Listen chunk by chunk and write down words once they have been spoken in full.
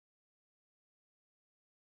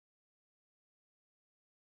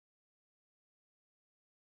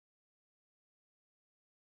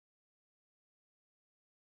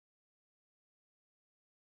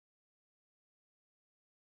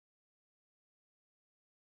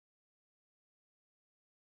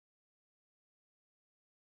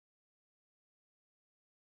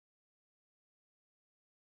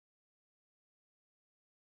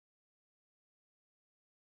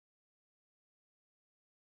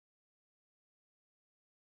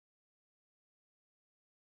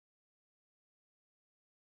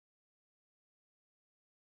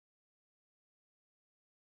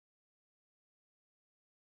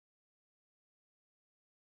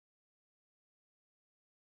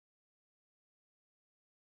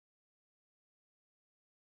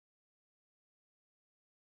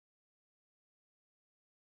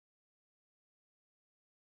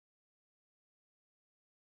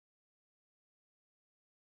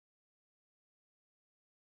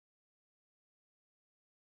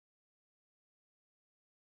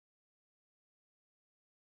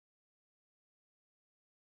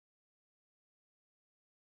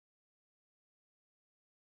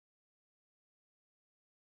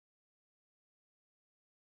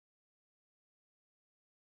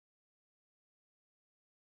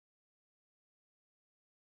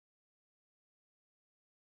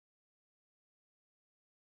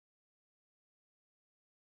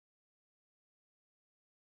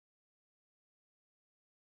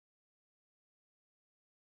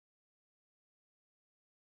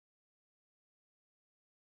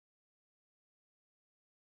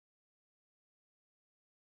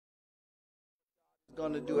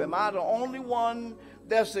Going to do. Am I the only one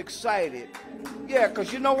that's excited? Yeah,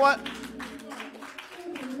 because you know what?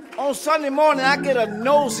 On Sunday morning, I get a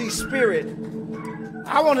nosy spirit.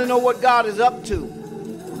 I want to know what God is up to.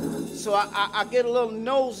 So I get a little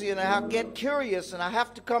nosy and I get curious, and I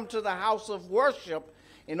have to come to the house of worship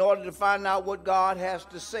in order to find out what God has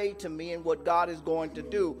to say to me and what God is going to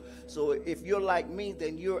do. So if you're like me,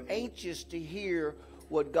 then you're anxious to hear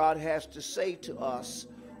what God has to say to us.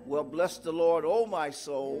 Well, bless the Lord, oh my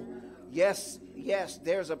soul. Yes,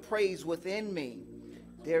 there's a praise within me.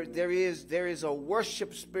 There is a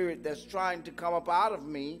worship spirit that's trying to come up out of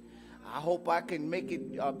me. I hope I can make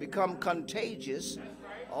it become contagious.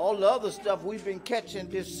 All the other stuff we've been catching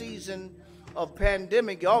this season of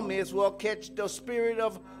pandemic, y'all may as well catch the spirit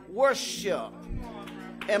of worship.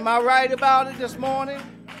 Am I right about it this morning?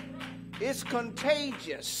 It's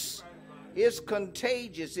contagious. It's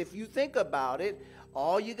contagious. If you think about it,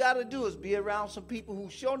 all you got to do is be around some people who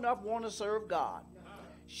sure enough want to serve God,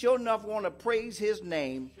 sure enough want to praise his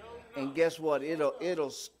name, and guess what? It'll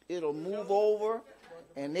move over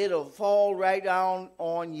and it'll fall right down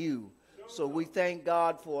on you. So we thank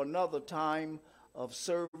God for another time of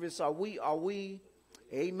service. Are we?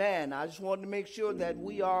 Amen. I just wanted to make sure that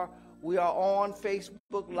we are on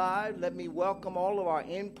Facebook Live. Let me welcome all of our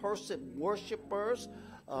in-person worshipers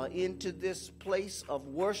into this place of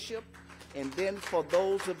worship. And then for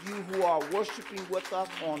those of you who are worshiping with us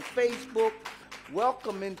on Facebook,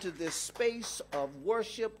 welcome into this space of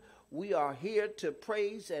worship. We are here to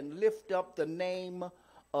praise and lift up the name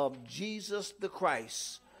of Jesus the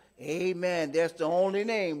Christ. Amen. That's the only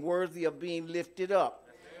name worthy of being lifted up.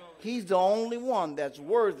 He's the only one that's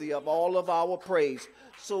worthy of all of our praise.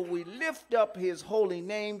 So we lift up his holy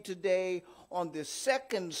name today on the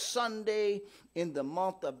second Sunday in the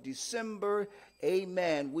month of December.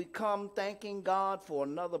 Amen. We come thanking God for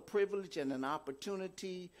another privilege and an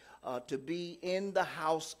opportunity to be in the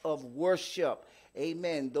house of worship.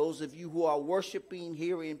 Amen. Those of you who are worshiping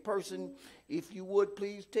here in person, if you would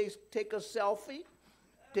please take a selfie,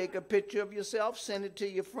 take a picture of yourself, send it to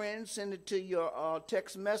your friends, send it to your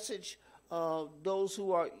text message, those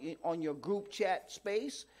who are on your group chat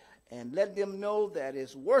space, and let them know that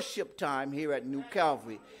it's worship time here at New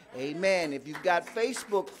Calvary. Amen. If you've got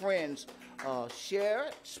Facebook friends, share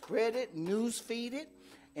it, spread it, news feed it,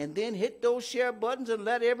 and then hit those share buttons and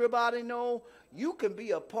let everybody know you can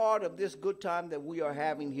be a part of this good time that we are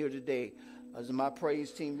having here today. Is my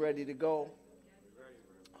praise team ready to go?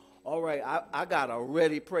 All right, I got a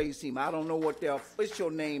ready praise team. I don't know what their official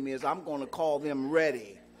name is. I'm going to call them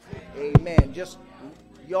Ready. Amen. Just,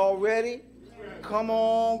 y'all ready? Come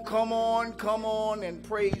on, and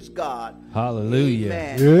praise God. Hallelujah.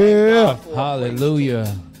 Amen. Yeah.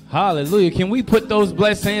 Hallelujah. Hallelujah. Can we put those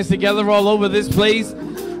blessed hands together all over this place?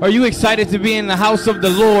 Are you excited to be in the house of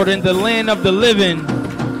the Lord, in the land of the living?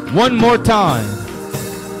 One more time.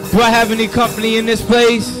 Do I have any company in this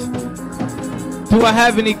place? Do I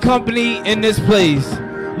have any company in this place?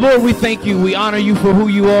 Lord, we thank you. We honor you for who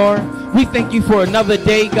you are. We thank you for another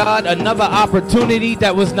day, God, another opportunity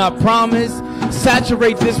that was not promised.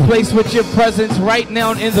 Saturate this place with your presence right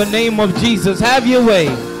now in the name of Jesus. Have your way,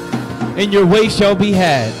 and your way shall be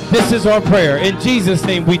had. This is our prayer. In Jesus'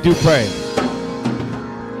 name we do pray.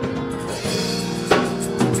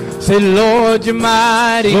 Say, Lord, you're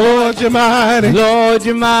mighty. Lord, you're mighty. Lord,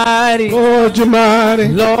 you're mighty. Lord, you're mighty.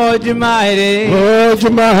 Lord, you're mighty. Lord,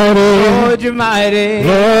 you're mighty. Lord, you're mighty.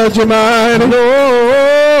 Lord, you're mighty.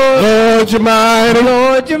 Lord, you're mighty.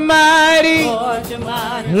 Lord, you're mighty. Lord, you're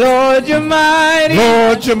mighty. Lord, you're mighty.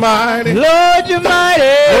 Lord, you're mighty. Lord, you're mighty. Lord, you're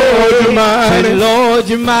mighty. Say, Lord,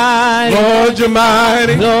 you're mighty. Lord, you're mighty. Lord, you're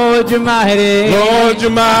mighty. Lord, you're mighty. Lord, you're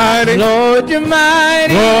mighty. Lord, you're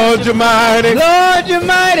mighty. Lord, you're mighty. Lord, you're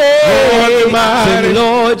mighty. Say, Lord, you're mighty.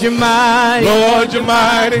 Lord, you're mighty. Lord, you're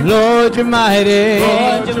mighty. Lord, you're mighty.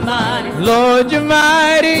 Lord, you're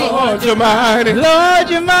mighty. Lord, you're mighty. Lord, you're mighty. Lord,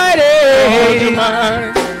 you're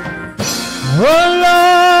mighty. Oh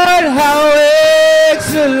Lord, how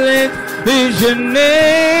excellent is your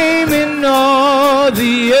name in all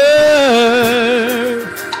the earth.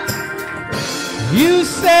 You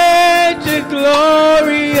set your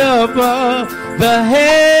glory above the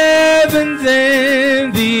heavens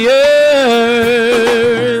and the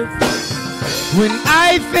earth. When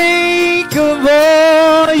I think of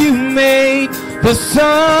all you made, the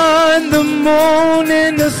sun, the moon,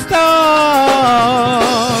 and the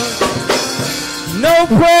stars, no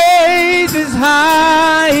praise is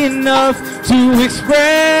high enough to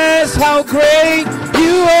express how great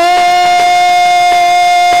you are.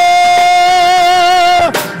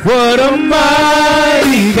 What a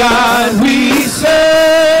mighty God we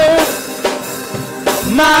serve.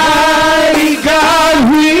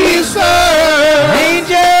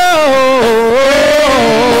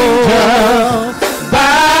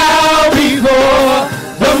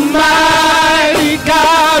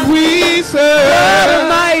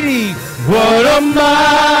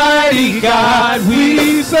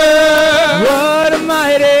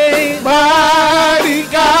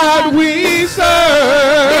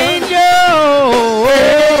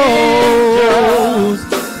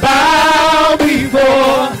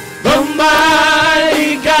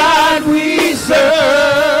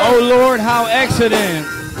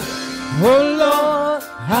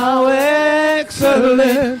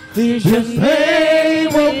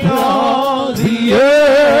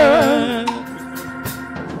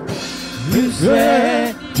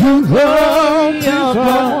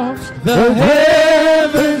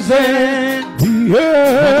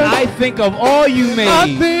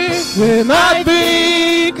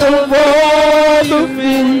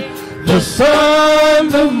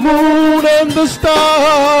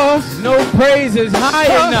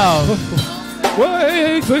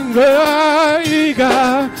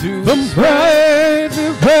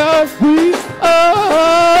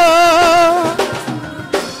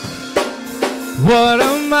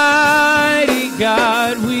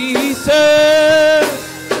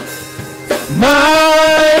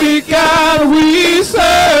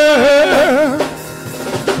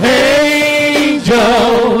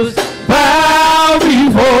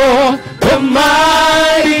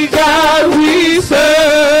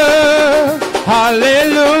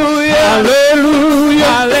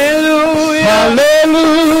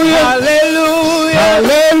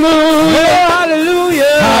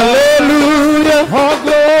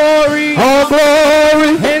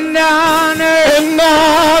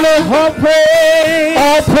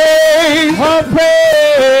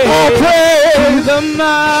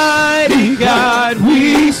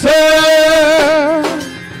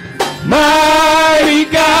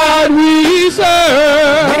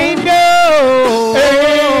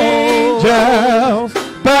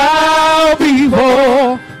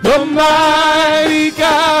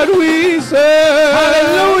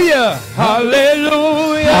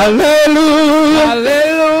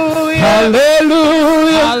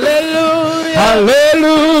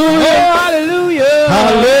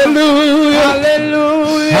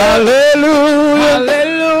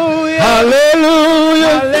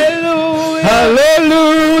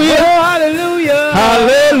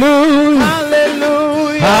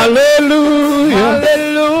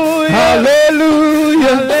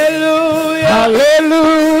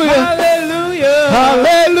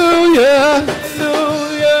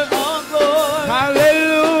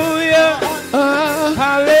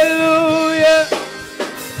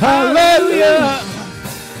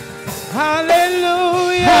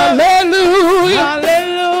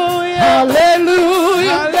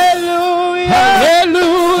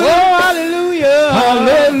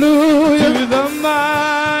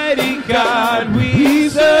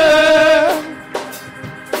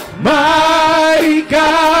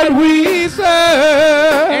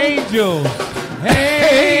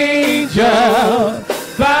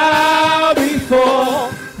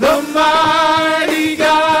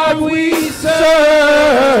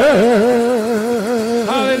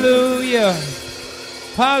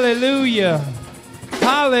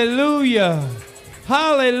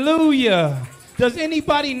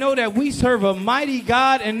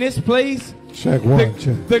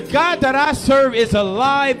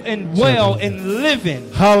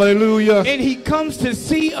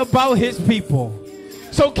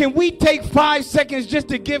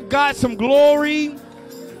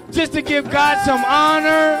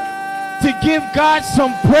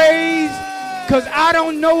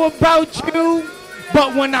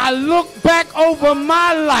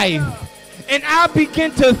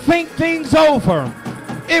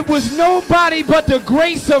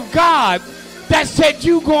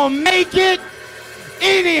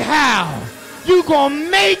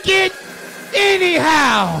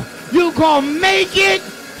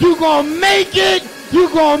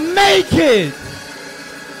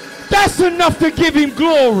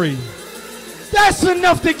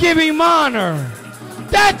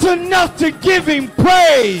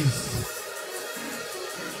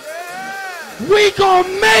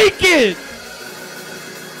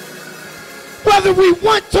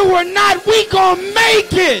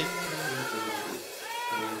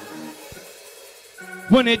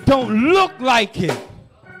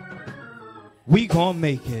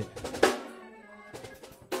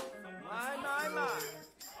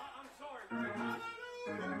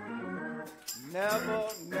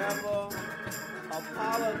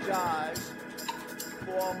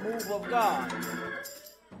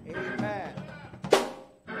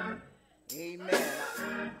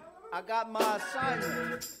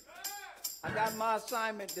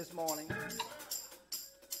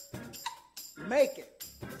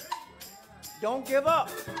 Don't give up.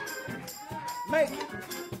 Make it.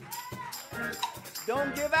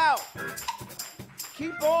 Don't give out.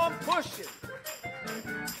 Keep on pushing.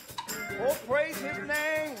 Oh, praise his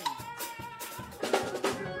name.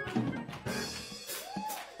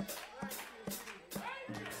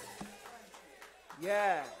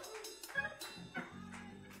 Yeah.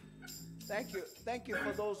 Thank you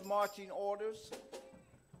for those marching orders.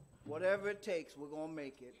 Whatever it takes, we're going to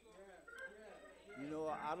make it. You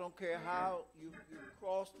know, I don't care how you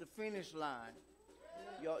cross the finish line.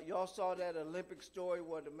 Y'all saw that Olympic story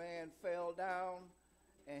where the man fell down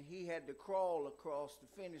and he had to crawl across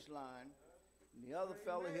the finish line. And the other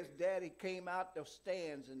fella, his daddy, came out the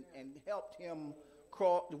stands and helped him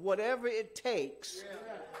crawl. Whatever it takes,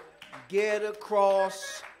 get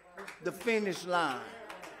across the finish line.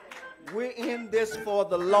 We're in this for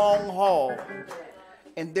the long haul.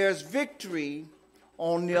 And there's victory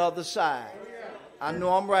on the other side. I know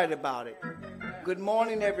I'm right about it. Good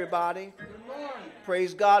morning, everybody. Good morning.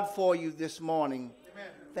 Praise God for you this morning. Amen.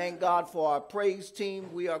 Thank God for our praise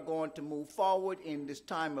team. We are going to move forward in this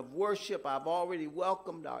time of worship. I've already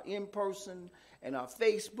welcomed our in-person and our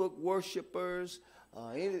Facebook worshipers.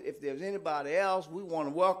 If there's anybody else, we want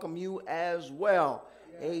to welcome you as well.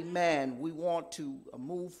 Amen. We want to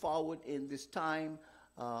move forward in this time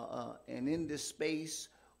and in this space.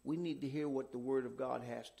 We need to hear what the Word of God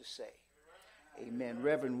has to say. Amen.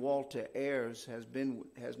 Reverend Walter Ayers has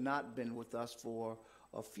not been with us for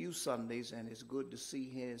a few Sundays, and it's good to see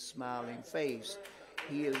his smiling face.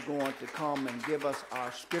 He is going to come and give us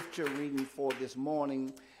our scripture reading for this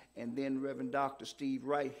morning. And then Reverend Dr. Steve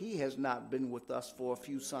Wright, he has not been with us for a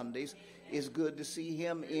few Sundays. It's good to see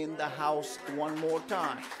him in the house one more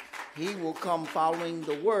time. He will come following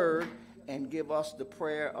the word and give us the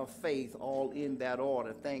prayer of faith, all in that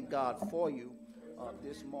order. Thank God for you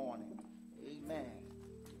this morning. Amen.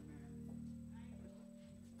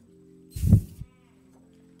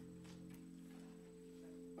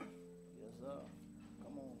 Yes, sir.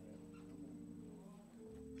 Come on.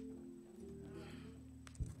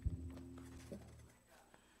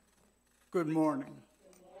 Good morning.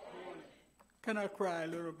 Can I cry a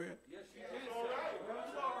little bit? Yes, you can. All right.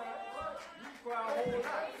 You cry a whole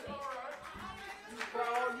lot. You cry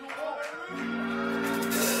all you want.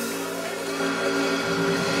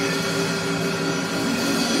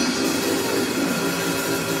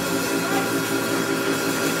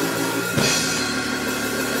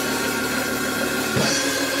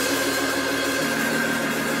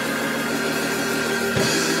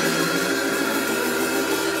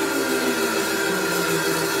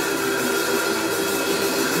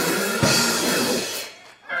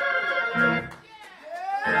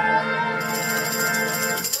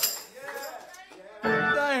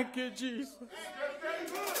 Thank you, Jesus.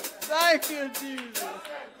 Thank you, Jesus.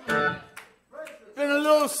 Been a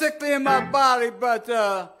little sickly in my body, but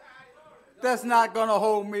that's not going to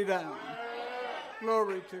hold me down.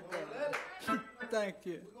 Glory to God. Thank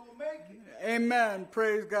you. Amen.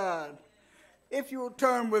 Praise God. If you will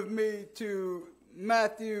turn with me to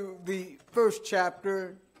Matthew, the 1st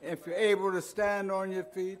chapter, if you're able to stand on your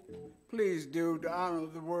feet, please do, to honor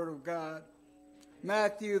the Word of God.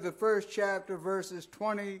 Matthew, the 1st chapter, verses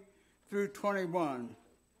 20 through 21.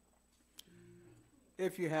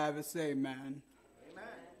 If you have it, say amen. Amen.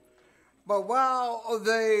 But while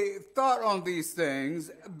they thought on these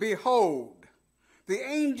things, behold, the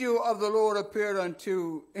angel of the Lord appeared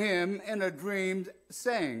unto him in a dream,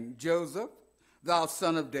 saying, Joseph, thou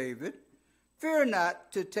son of David, fear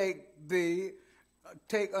not to take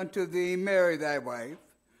unto thee Mary thy wife,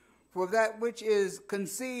 for that which is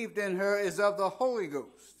conceived in her is of the Holy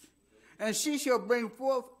Ghost. And she shall bring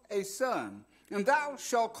forth a son, and thou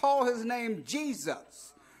shalt call his name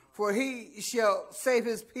Jesus, for he shall save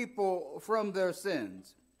his people from their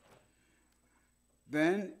sins.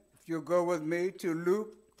 Then, if you'll go with me to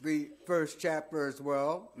Luke, the 1st chapter as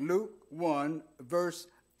well, Luke 1, verse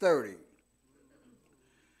 30.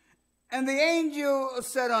 And the angel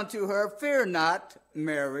said unto her, Fear not,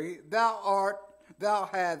 Mary, thou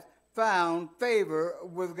hast found favor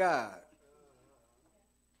with God.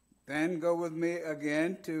 Then go with me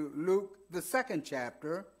again to Luke, the 2nd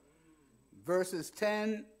chapter, verses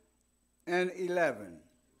 10 and 11.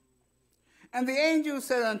 And the angel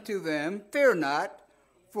said unto them, Fear not,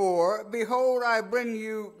 for behold, I bring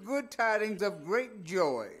you good tidings of great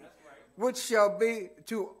joy, which shall be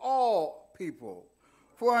to all people.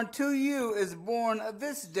 For unto you is born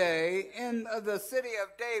this day in the city of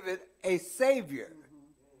David a Savior,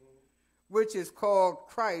 which is called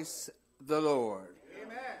Christ the Lord.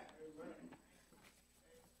 Amen.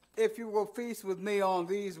 If you will feast with me on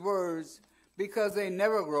these words, because they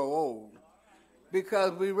never grow old,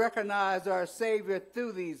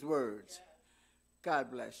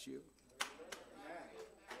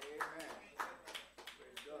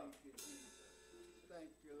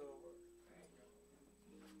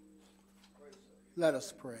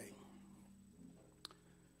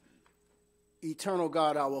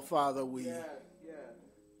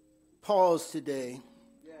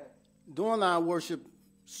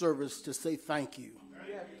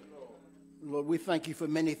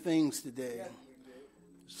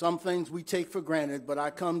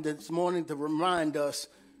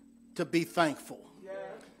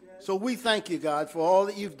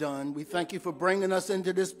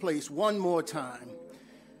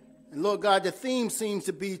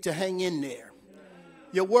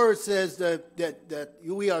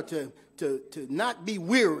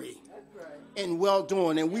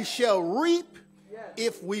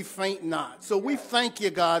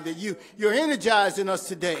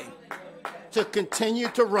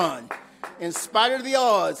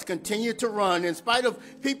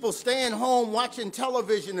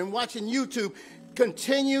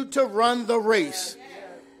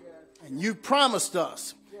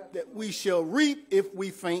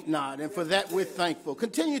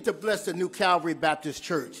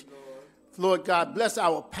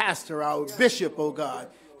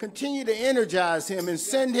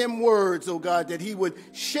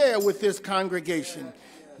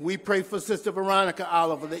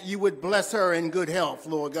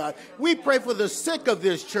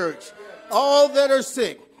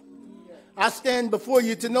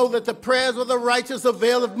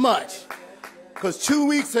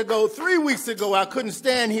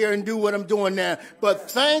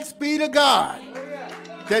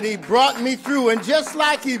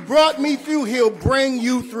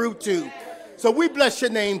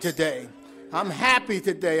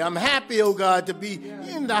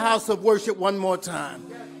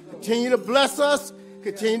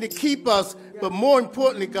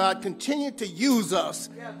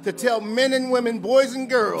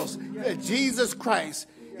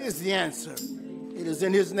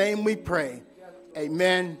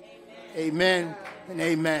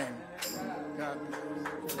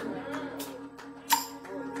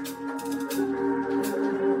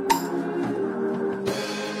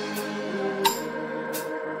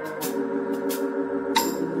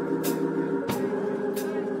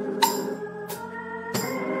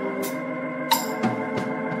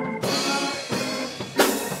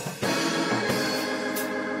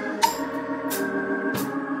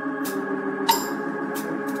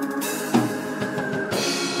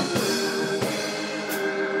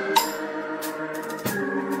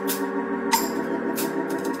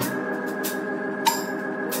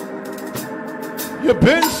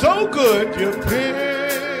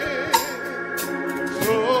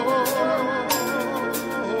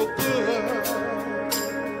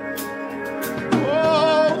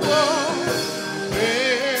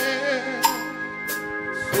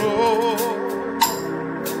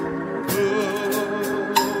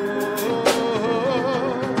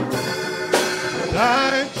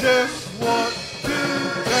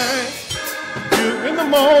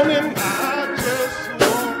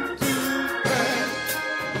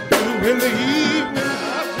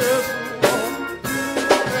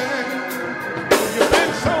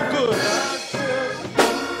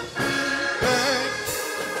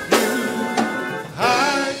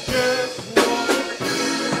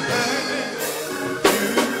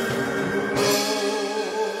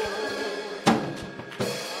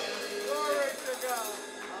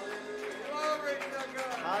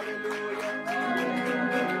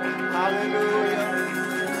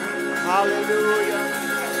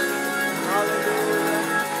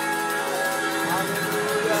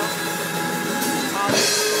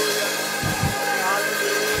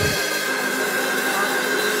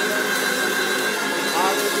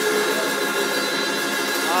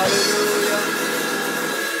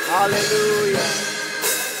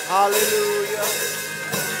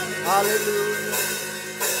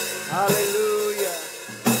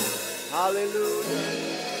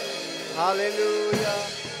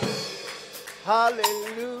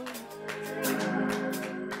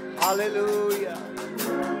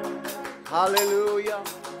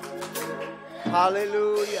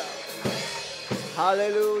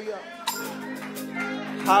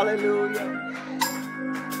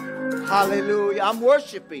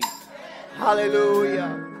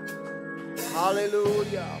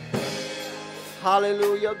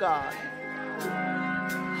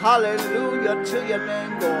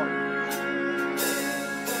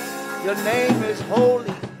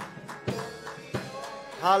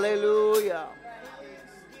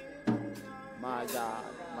 My God,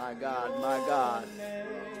 my God, my God.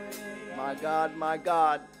 My God, my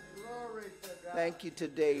God. Thank you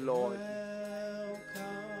today, Lord.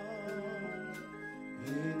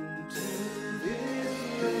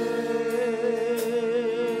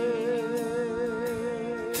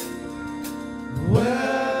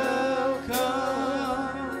 Welcome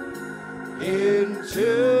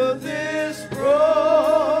into this broken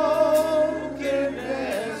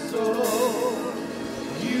vessel.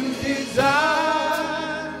 You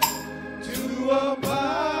desire to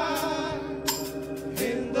abide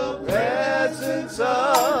in the presence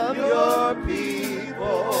of your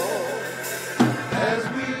people as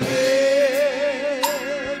we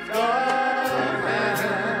lift our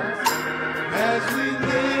hands, as we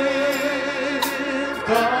lift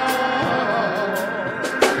our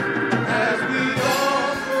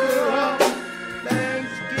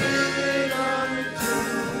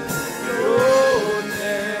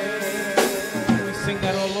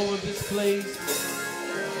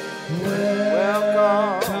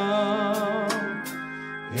welcome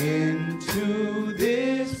into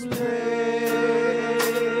this place.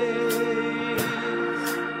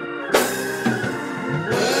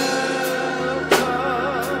 Welcome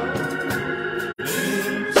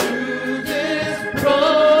into this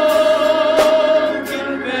broken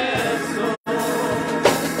vessel.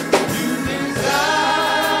 You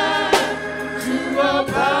desire to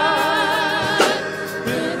abide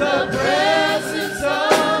in the presence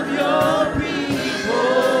of your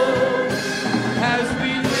people as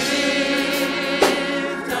we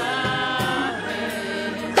lift our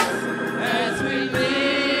hands, as we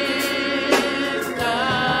lift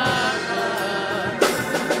our hearts,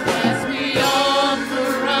 as we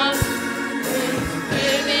offer up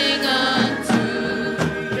thanksgiving unto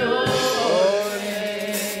your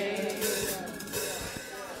name.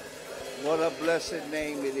 What a blessed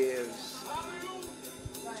name it is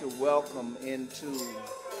to welcome into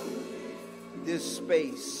this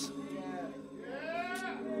space.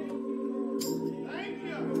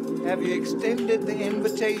 Have you extended the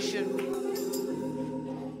invitation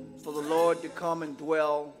for the Lord to come and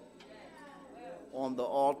dwell on the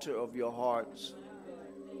altar of your hearts?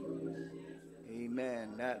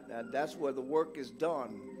 Amen. That's where the work is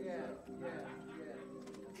done.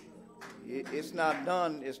 It's not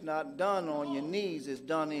done on your knees, it's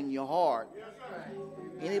done in your heart.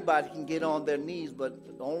 Anybody can get on their knees, but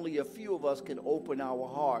only a few of us can open our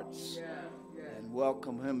hearts and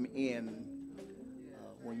welcome him in.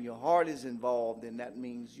 When your heart is involved, then that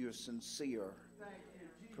means you're sincere.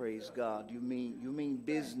 Praise God. You mean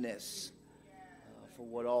business for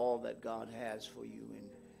what all that God has for you. And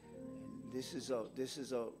this is a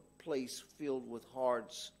place filled with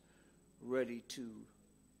hearts ready to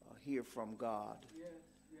hear from God.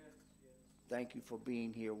 Thank you for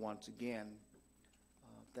being here once again.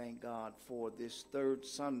 Thank God for this third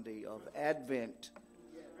Sunday of Advent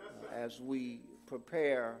as we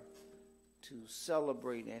prepare to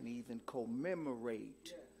celebrate and even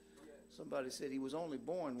commemorate. Somebody said he was only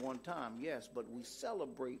born one time. Yes, but we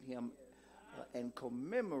celebrate him and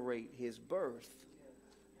commemorate his birth.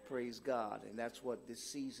 Praise God. And that's what this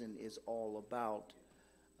season is all about.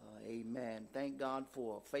 Amen. Thank God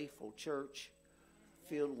for a faithful church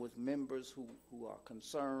filled with members who are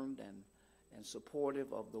concerned and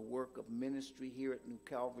supportive of the work of ministry here at New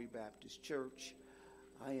Calvary Baptist Church.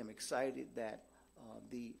 I am excited that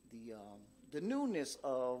the newness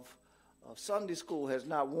of Sunday school has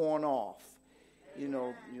not worn off. You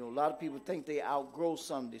know, a lot of people think they outgrow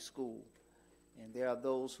Sunday school, and there are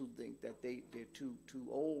those who think that they're too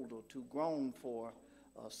old or too grown for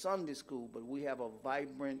Sunday school. But we have a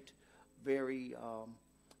vibrant, very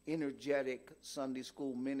energetic Sunday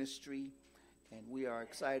school ministry. And we are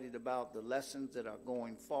excited about the lessons that are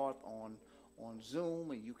going forth on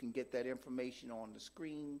Zoom. And you can get that information on the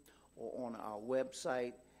screen or on our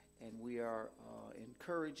website. And we are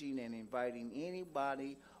encouraging and inviting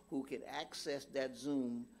anybody who can access that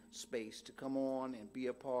Zoom space to come on and be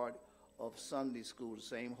a part of Sunday school. The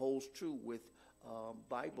same holds true with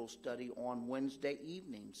Bible study on Wednesday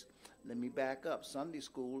evenings. Let me back up. Sunday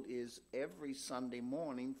school is every Sunday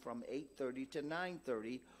morning from 8:30 to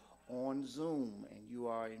 9:30 on Zoom, and you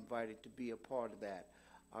are invited to be a part of that.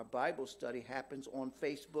 Our Bible study happens on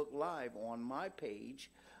Facebook Live on my page,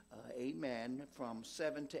 amen, from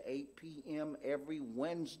 7 to 8 p.m. every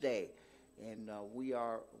Wednesday. And we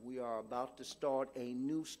are about to start a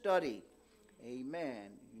new study.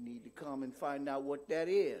 Amen. You need to come and find out what that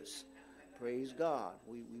is. Praise God.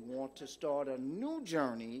 We want to start a new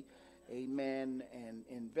journey, amen, and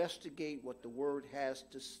investigate what the Word has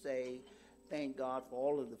to say thank God for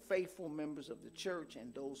all of the faithful members of the church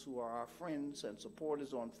and those who are our friends and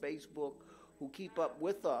supporters on Facebook who keep up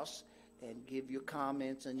with us and give your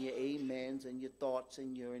comments and your amens and your thoughts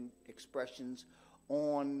and your expressions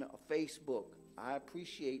on Facebook. I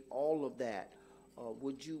appreciate all of that.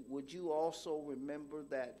 Would you also remember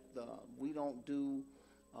that we don't do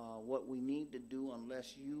what we need to do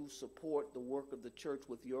unless you support the work of the church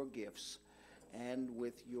with your gifts and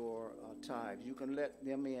with your tithes. You can let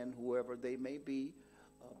them in, whoever they may be.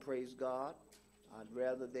 Praise God. I'd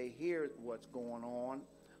rather they hear what's going on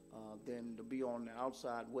than to be on the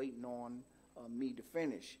outside waiting on me to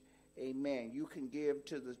finish. Amen. You can give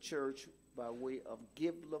to the church by way of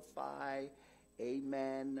Givelify,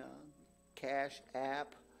 amen, Cash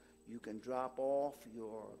App. You can drop off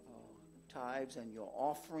your tithes and your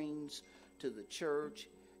offerings to the church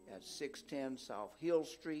at 610 South Hill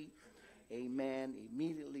Street. Amen.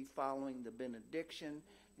 Immediately following the benediction,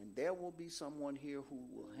 and there will be someone here who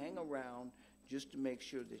will hang around just to make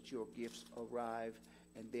sure that your gifts arrive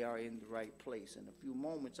and they are in the right place. In a few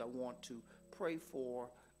moments, I want to pray for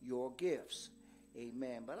your gifts.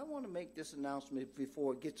 Amen. But I want to make this announcement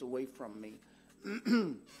before it gets away from me.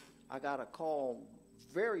 I got a call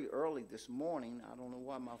very early this morning. I don't know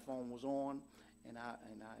why my phone was on, and I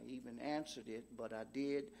even answered it, but I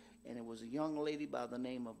did. And it was a young lady by the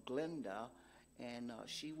name of Glenda, and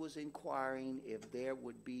she was inquiring if there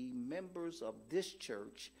would be members of this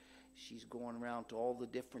church. She's going around to all the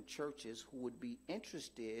different churches who would be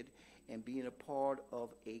interested in being a part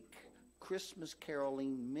of a Christmas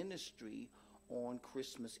caroling ministry on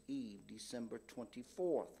Christmas Eve, December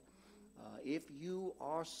 24th. If you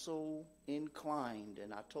are so inclined,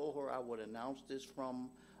 and I told her I would announce this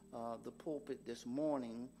from the pulpit this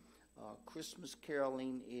morning, Christmas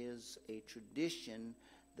caroling is a tradition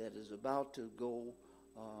that is about to go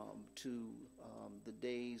to the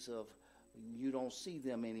days of you don't see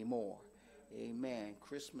them anymore. Amen.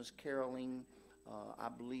 Christmas caroling, I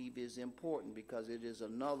believe, is important because it is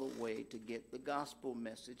another way to get the gospel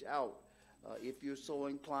message out. If you're so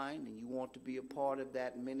inclined and you want to be a part of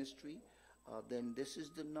that ministry, then this is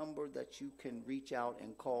the number that you can reach out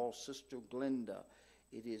and call Sister Glenda.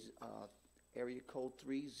 It is area code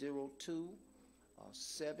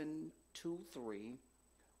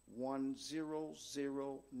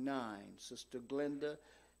 302-723-1009. Sister Glenda,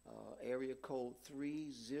 area code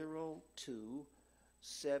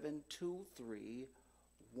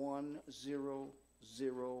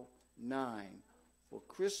 302-723-1009 for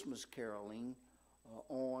Christmas caroling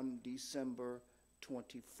on December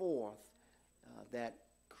 24th, that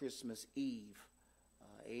Christmas Eve.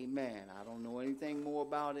 Amen. I don't know anything more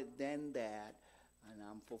about it than that, and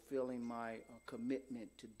I'm fulfilling my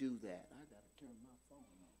commitment to do that. I got to turn my phone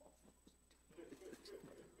off.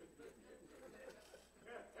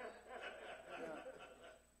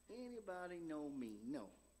 Anybody know me? No.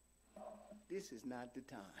 This is not the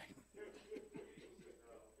time.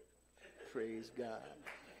 Praise God.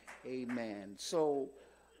 Amen. So,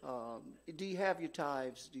 do you have your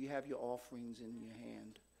tithes? Do you have your offerings in your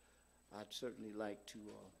hand? I'd certainly like to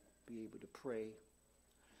be able to pray.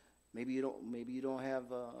 Maybe you don't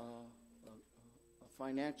have a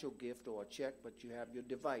financial gift or a check, but you have your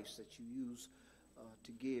device that you use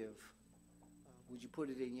to give. Would you put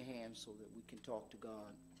it in your hand so that we can talk to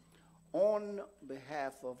God? On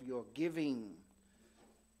behalf of your giving,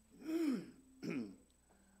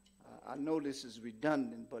 I know this is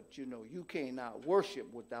redundant, but you cannot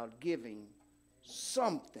worship without giving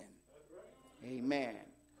something. Amen.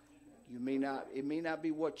 It may not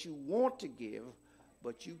be what you want to give,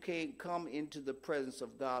 but you can't come into the presence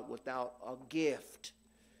of God without a gift.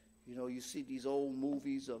 You see these old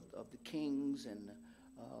movies of the kings and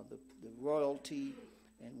the royalty,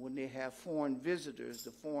 and when they have foreign visitors,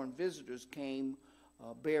 the foreign visitors came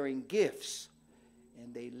bearing gifts,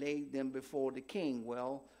 and they laid them before the king.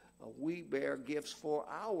 Well, we bear gifts for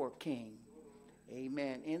our king,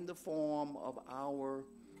 amen, in the form of our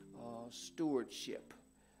stewardship.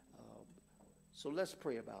 So let's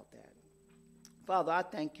pray about that. Father, I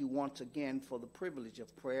thank you once again for the privilege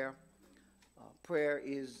of prayer. Prayer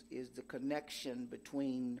is the connection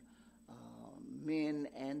between men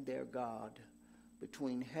and their God,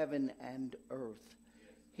 between heaven and earth.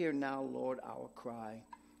 Hear now, Lord, our cry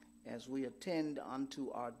as we attend unto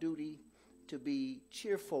our duty to be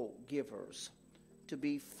cheerful givers, to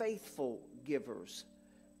be faithful givers.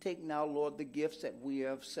 Take now, Lord, the gifts that we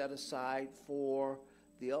have set aside for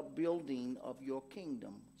the upbuilding of your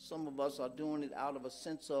kingdom. Some of us are doing it out of a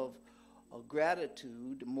sense of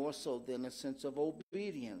gratitude, more so than a sense of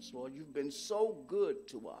obedience. Lord, you've been so good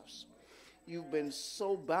to us. You've been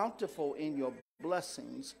so bountiful in your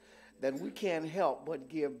blessings that we can't help but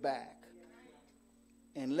give back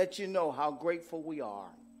and let you know how grateful we are.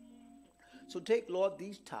 So take, Lord,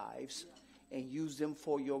 these tithes and use them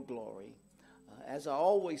for your glory. As I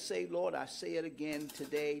always say, Lord, I say it again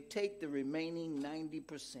today, take the remaining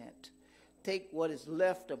 90%. Take what is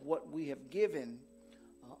left of what we have given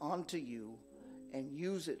unto you and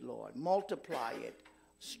use it, Lord. Multiply it,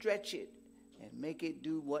 stretch it, and make it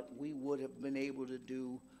do what we would have been able to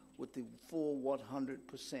do with the full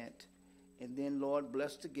 100%. And then, Lord,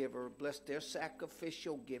 bless the giver, bless their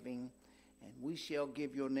sacrificial giving, and we shall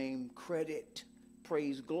give your name credit,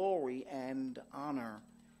 praise, glory, and honor.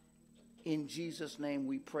 In Jesus' name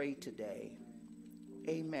we pray today.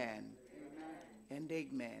 Amen. And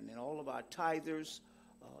amen. And all of our tithers,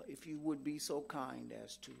 if you would be so kind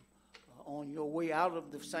as to, on your way out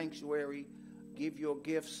of the sanctuary, give your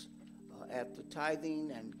gifts at the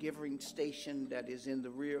tithing and giving station that is in the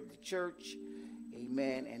rear of the church.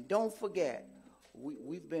 Amen. And don't forget,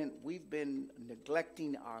 we've been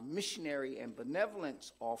neglecting our missionary and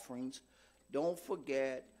benevolence offerings. Don't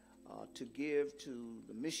forget to give to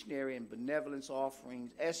the missionary and benevolence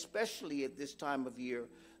offerings, especially at this time of year,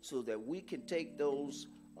 so that we can take those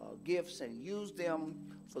gifts and use them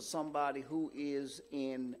for somebody who is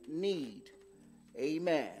in need.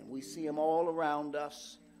 Amen. We see them all around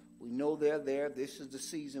us. We know they're there. This is the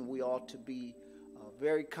season we ought to be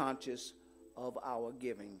very conscious of our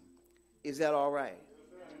giving. Is that all right?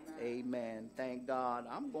 Amen. Thank God.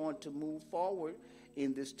 I'm going to move forward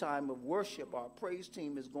in this time of worship. Our praise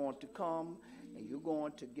team is going to come, and you're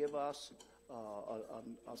going to give us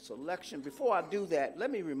a selection. Before I do that,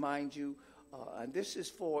 let me remind you, and this is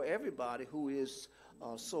for everybody who is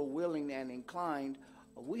so willing and inclined,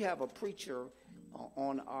 we have a preacher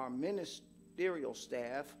on our ministerial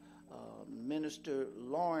staff, Minister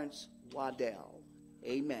Lawrence Waddell.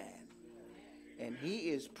 Amen. And he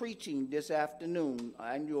is preaching this afternoon,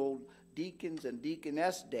 annual Deacons and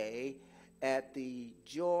Deaconess Day, at the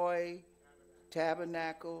Joy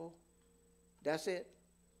Tabernacle. That's it?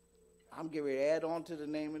 I'm getting ready to add on to the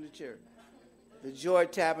name of the church. The Joy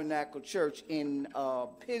Tabernacle Church in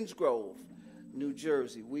Pennsgrove, New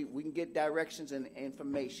Jersey. We can get directions and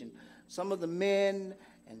information. Some of the men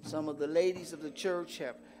and some of the ladies of the church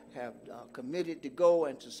have committed to go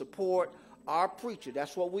and to support our preacher.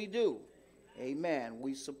 That's what we do. Amen.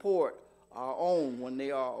 We support our own when they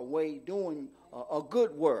are away doing a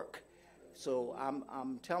good work. So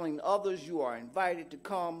I'm telling others, you are invited to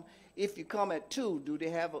come. If you come at 2, do they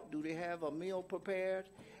have a meal prepared?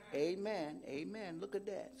 Amen. Amen. Look at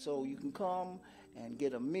that. So you can come and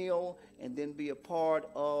get a meal and then be a part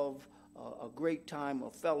of a great time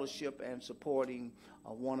of fellowship and supporting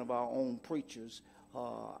one of our own preachers.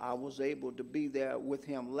 I was able to be there with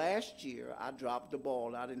him last year. I dropped the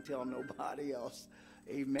ball. I didn't tell nobody else.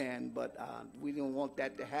 Amen. But we didn't want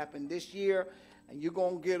that to happen this year. And you're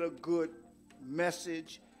going to get a good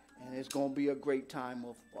message, and it's going to be a great time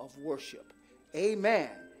of worship. Amen.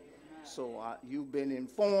 So you've been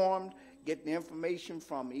informed. Get the information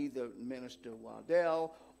from either Minister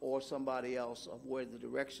Waddell or somebody else of where the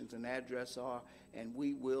directions and address are, and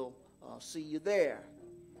we will see you there.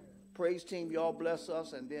 Praise team, y'all bless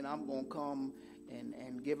us, and then I'm going to come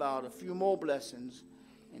and give out a few more blessings,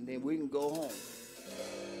 and then we can go home.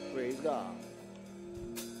 Praise God.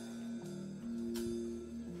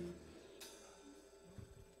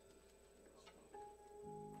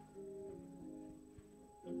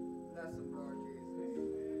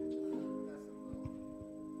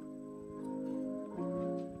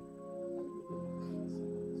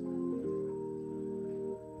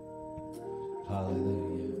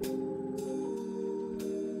 Hallelujah.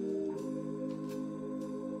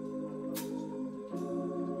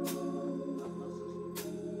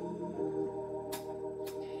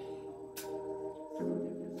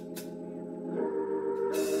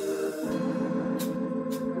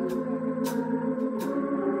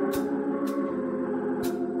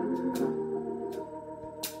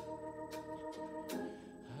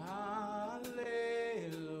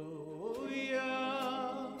 Hallelujah.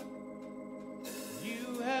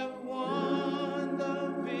 You have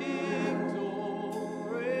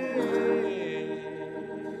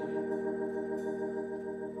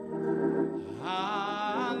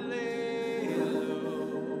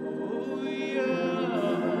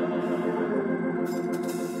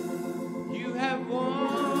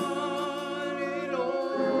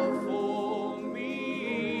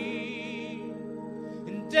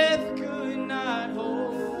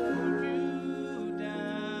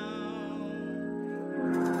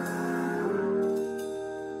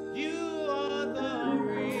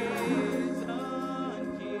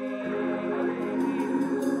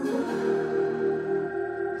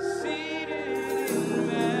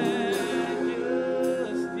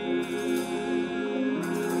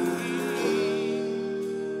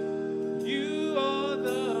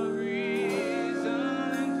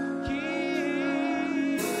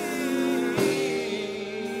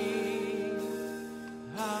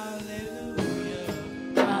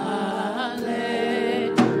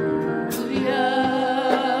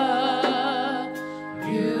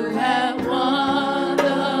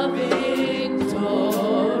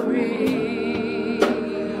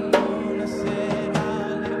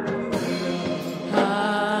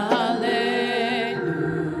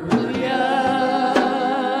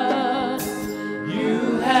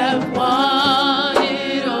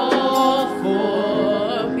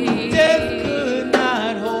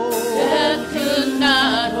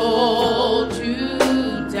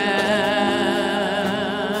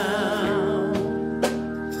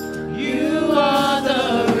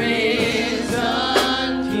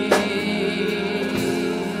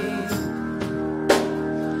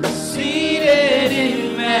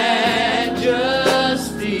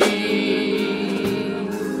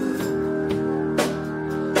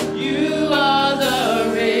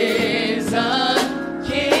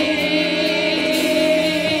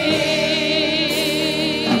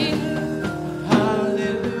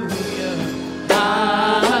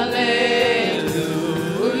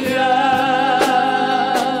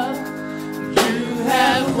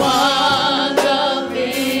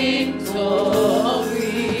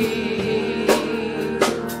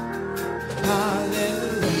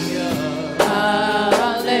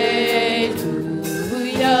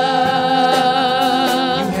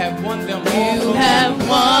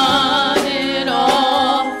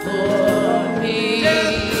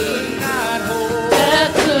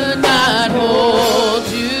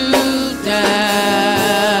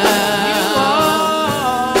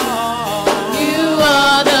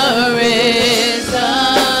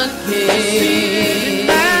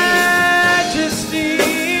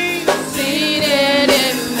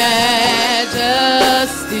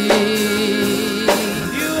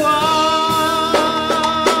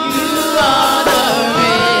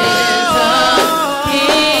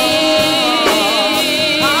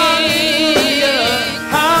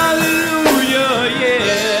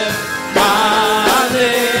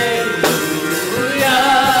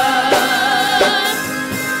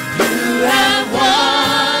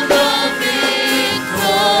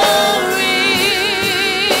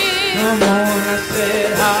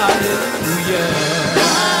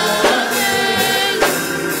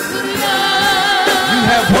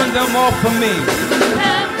all for me.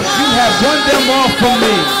 You have won them all for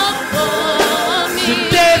me. So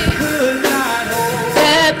death could not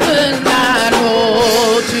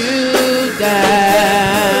hold you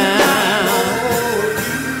down.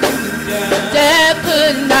 Death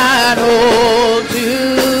could not hold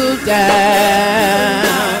you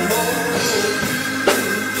down.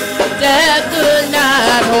 Death could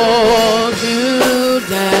not hold you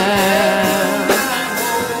down.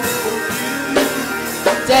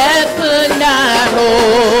 Death could not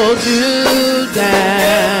hold you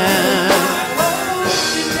down.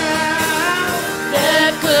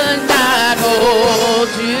 Death could not hold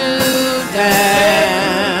you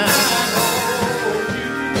down.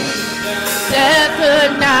 Death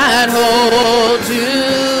could not hold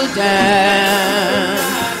you down.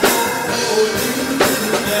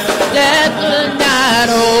 Death could not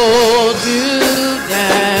hold you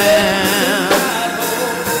down.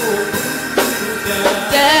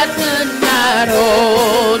 Death could not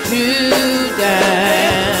hold you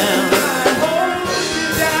down.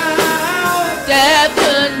 Death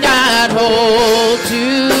could not hold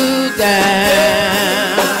you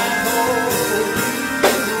down.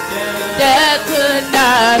 Death could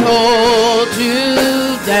not hold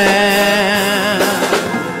you down.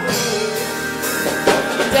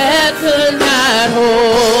 Death could not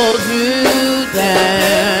hold you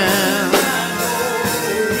down.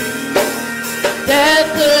 Death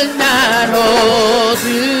could not hold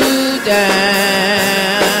you down.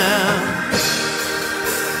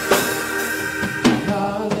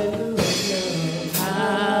 Hallelujah.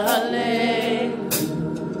 Hallelujah.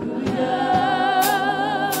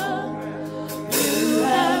 You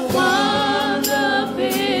have won the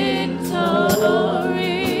victory.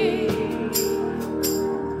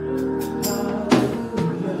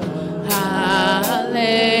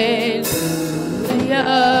 Hallelujah.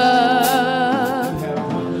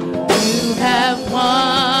 You have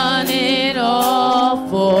won it all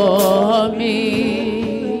for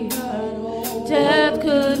me. Death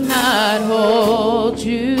could not hold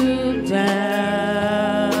you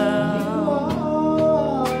down.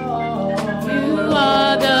 You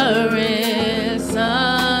are the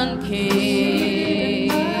risen King,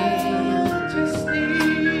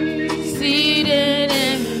 seated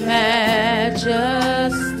in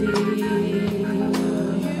majesty.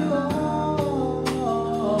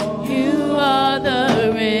 You are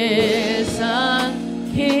the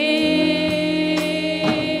risen King.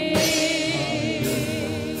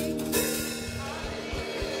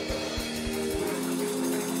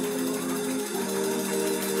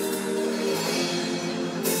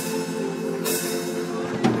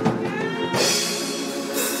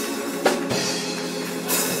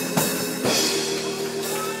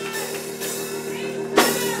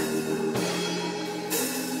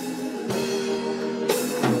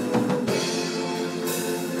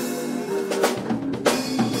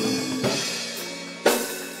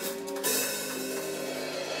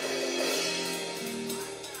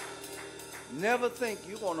 Never think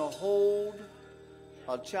you're going to hold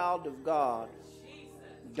a child of God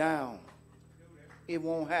down. It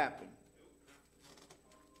won't happen.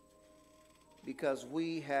 Because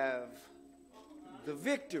we have the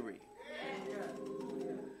victory.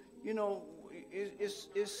 You know,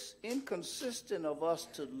 it's inconsistent of us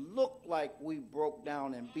to look like we broke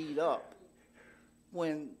down and beat up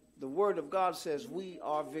when the Word of God says we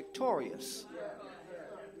are victorious.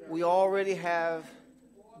 We already have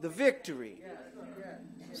the victory.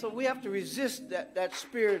 So we have to resist that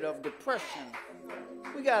spirit of depression.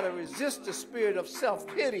 We got to resist the spirit of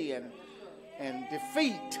self-pity and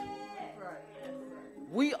defeat.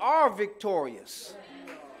 We are victorious.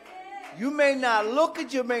 You may not look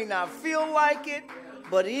it, you may not feel like it,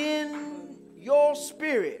 but in your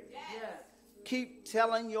spirit, keep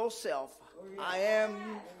telling yourself, I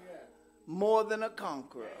am more than a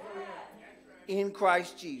conqueror in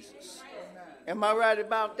Christ Jesus. Am I right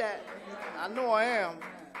about that? I know I am.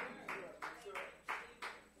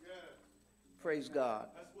 Praise God.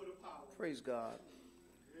 Praise God.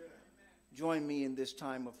 Join me in this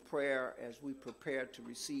time of prayer as we prepare to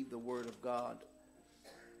receive the Word of God.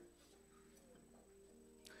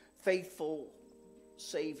 Faithful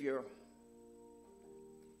Savior,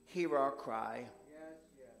 hear our cry.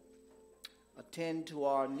 Attend to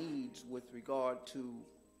our needs with regard to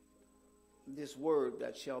this word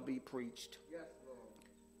that shall be preached.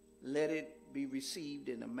 Let it be received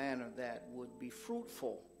in a manner that would be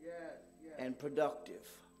fruitful and productive.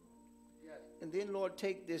 And then, Lord,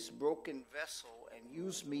 take this broken vessel and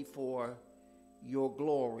use me for your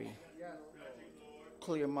glory.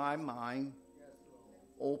 Clear my mind.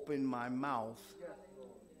 Open my mouth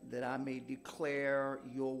that I may declare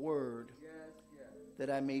your word,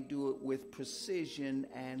 that I may do it with precision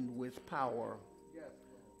and with power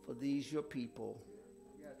for these your people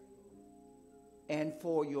and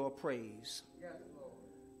for your praise.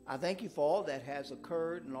 I thank you for all that has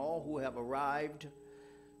occurred and all who have arrived,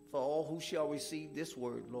 for all who shall receive this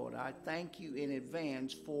word, Lord. I thank you in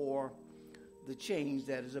advance for the change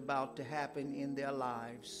that is about to happen in their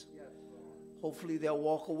lives. Hopefully they'll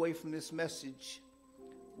walk away from this message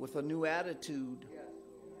with a new attitude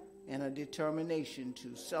and a determination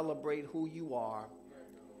to celebrate who you are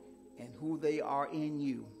and who they are in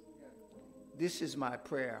you. This is my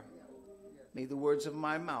prayer. May the words of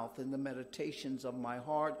my mouth and the meditations of my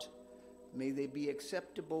heart, may they be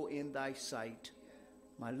acceptable in thy sight.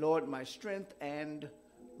 My Lord, my strength, and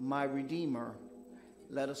my Redeemer.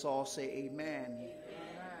 Let us all say amen. Amen.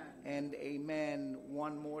 And amen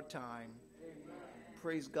one more time. Amen.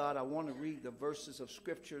 Praise God. I want to read the verses of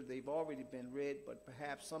Scripture. They've already been read, but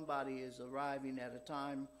perhaps somebody is arriving at a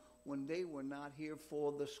time when they were not here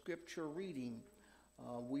for the Scripture reading.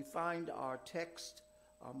 We find our text,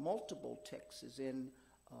 our multiple texts, in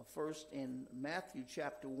first in Matthew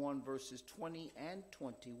chapter 1, verses 20 and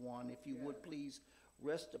 21. If you would please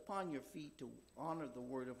rest upon your feet to honor the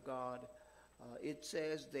word of God. It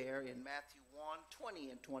says there in Matthew 1, 20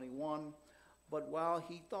 and 21, but while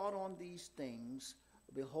he thought on these things,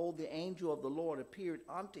 behold, the angel of the Lord appeared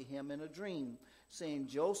unto him in a dream, saying,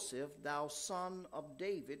 Joseph, thou son of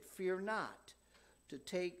David, fear not to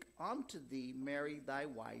take unto thee Mary thy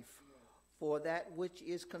wife, for that which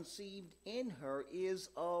is conceived in her is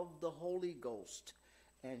of the Holy Ghost.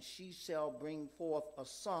 And she shall bring forth a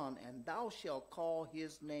son, and thou shalt call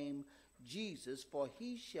his name Jesus, for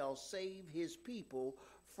he shall save his people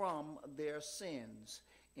from their sins.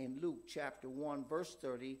 In Luke chapter 1, verse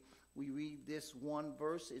 30, we read this one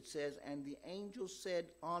verse. It says, and the angel said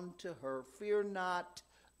unto her, fear not,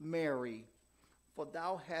 Mary, for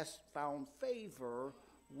thou hast found favor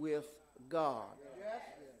with God. Yes.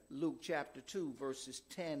 Luke chapter 2, verses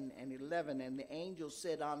 10 and 11, and the angel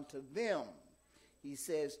said unto them, he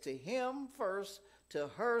says to him first, to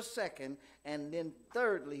her second, and then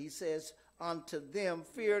thirdly, he says unto them,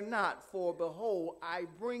 fear not, for behold, I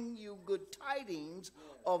bring you good tidings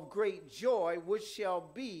of great joy, which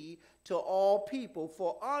shall be to all people.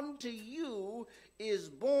 For unto you is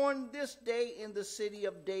born this day in the city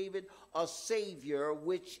of David a Savior,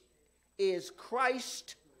 which is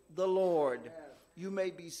Christ the Lord. You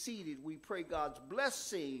may be seated. We pray God's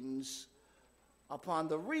blessings upon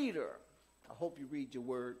the reader. I hope you read your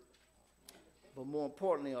word, but more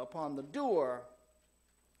importantly, upon the doer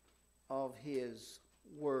of his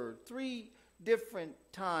word. 3 different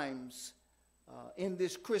times in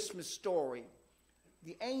this Christmas story,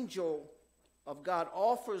 the angel of God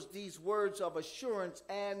offers these words of assurance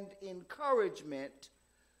and encouragement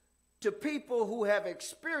to people who have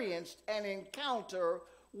experienced an encounter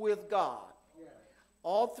with God.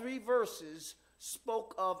 All 3 verses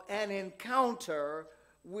spoke of an encounter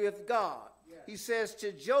with God. He says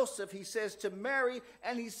to Joseph, he says to Mary,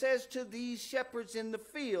 and he says to these shepherds in the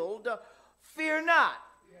field, fear not.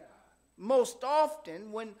 Most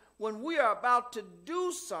often when we are about to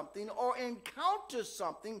do something or encounter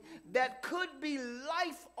something that could be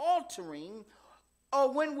life-altering,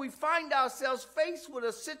 or when we find ourselves faced with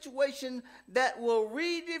a situation that will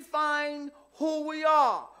redefine who we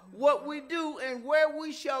are, what we do, and where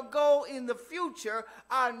we shall go in the future,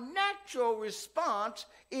 our natural response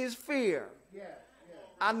is fear.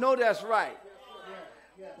 I know that's right.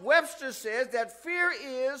 Webster says that fear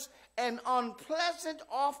is an unpleasant,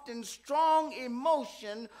 often strong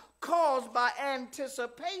emotion caused by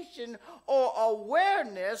anticipation or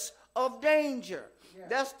awareness of danger.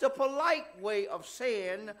 That's the polite way of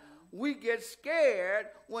saying we get scared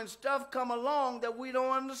when stuff come along that we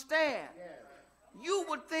don't understand. You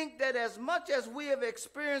would think that as much as we have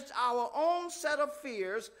experienced our own set of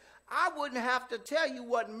fears, I wouldn't have to tell you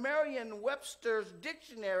what Merriam-Webster's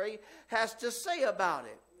dictionary has to say about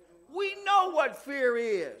it. We know what fear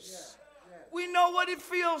is. We know what it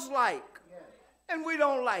feels like. And we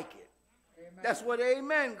don't like it. That's what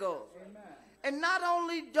amen goes. And not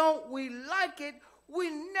only don't we like it, we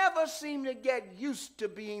never seem to get used to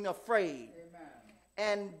being afraid.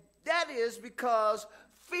 And that is because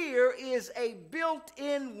fear is a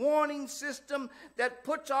built-in warning system that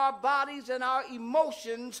puts our bodies and our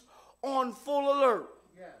emotions on full alert.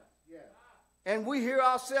 And we hear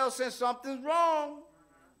ourselves saying something's wrong.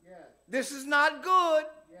 This is not good.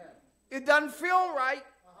 It doesn't feel right.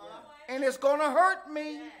 And it's going to hurt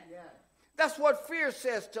me. That's what fear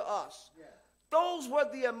says to us. Those were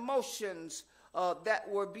the emotions that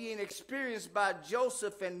were being experienced by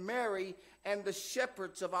Joseph and Mary and the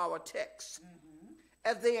shepherds of our text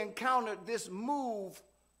as they encountered this move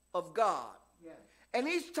of God. Yes. And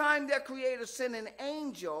each time their Creator sent an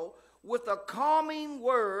angel with a calming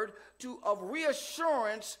word of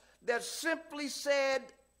reassurance that simply said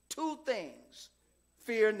two things: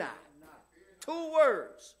 fear not. Two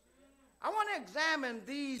words. I want to examine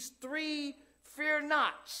these three fear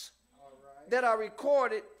nots that are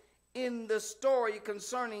recorded in the story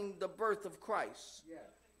concerning the birth of Christ. Yes.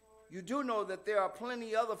 You do know that there are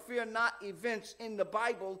plenty other fear not events in the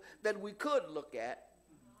Bible that we could look at.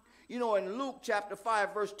 You know, in Luke chapter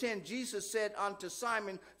 5, verse 10, Jesus said unto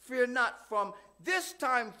Simon, fear not, from this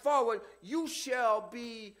time forward you shall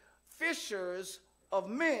be fishers of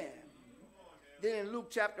men. Then in Luke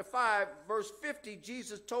chapter 5, verse 50,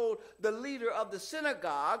 Jesus told the leader of the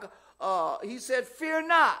synagogue, he said, fear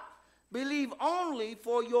not, believe only,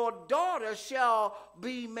 for your daughter shall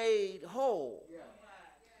be made whole. Yeah.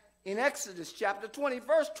 In Exodus chapter 20,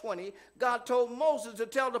 verse 20, God told Moses to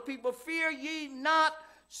tell the people, fear ye not,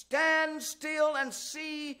 stand still and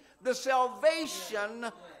see the salvation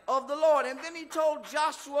of the Lord. And then he told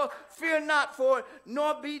Joshua, fear not, for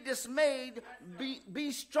nor be dismayed,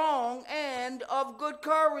 be strong and of good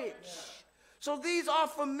courage. So these are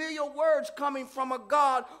familiar words coming from a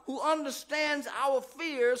God who understands our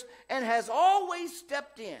fears and has always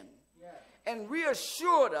stepped in and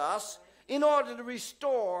reassured us in order to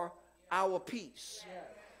restore our peace.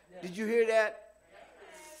 Did you hear that?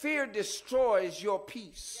 Fear destroys your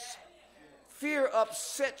peace. Fear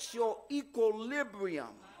upsets your equilibrium.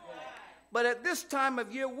 But at this time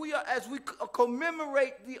of year, as we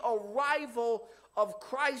commemorate the arrival of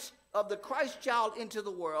Christ, of the Christ child into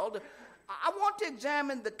the world, I want to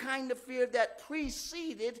examine the kind of fear that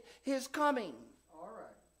preceded his coming. All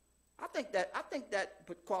right. I think that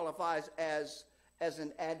qualifies as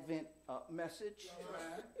an Advent message.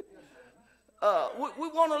 We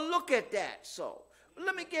want to look at that. So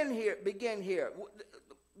let me begin here.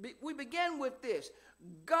 We begin with this.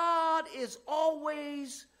 God is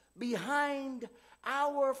always behind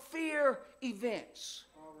our fear events.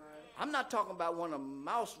 All right. I'm not talking about when a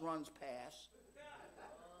mouse runs past.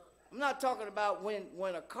 I'm not talking about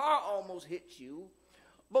when a car almost hits you.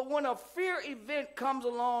 But when a fear event comes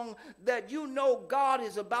along that you know God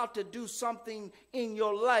is about to do something in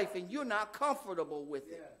your life and you're not comfortable with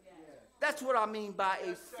it. Yeah. That's what I mean by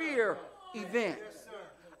a fear event. Yes, sir.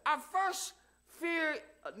 Our first fear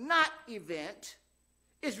not event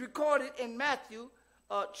is recorded in Matthew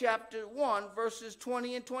chapter 1, verses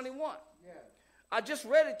 20 and 21. Yeah. I just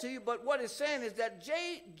read it to you, but what it's saying is that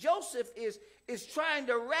Joseph is trying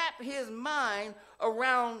to wrap his mind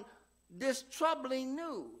around this troubling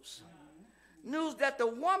news. News that the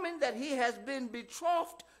woman that he has been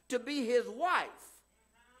betrothed to be his wife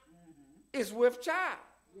is with child.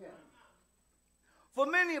 Yeah. For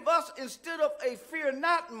many of us, instead of a fear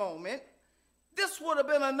not moment, this would have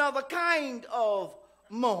been another kind of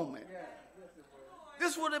moment. Yeah.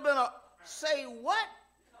 This would have been a say what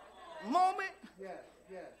moment. Yeah.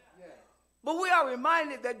 Yeah. Yeah. But we are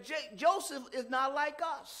reminded that Joseph is not like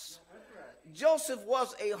us. That's right. Joseph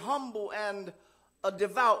was a humble and a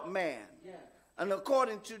devout man. Yeah. And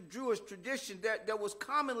according to Jewish tradition, there was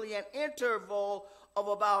commonly an interval of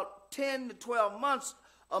about 10 to 12 months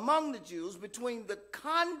among the Jews between the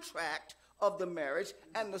contract of the marriage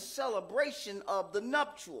and the celebration of the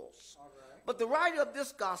nuptials. All right. But the writer of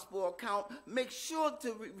this gospel account makes sure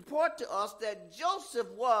to report to us that Joseph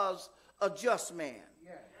was a just man.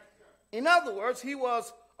 Yeah. In other words, he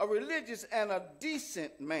was a religious and a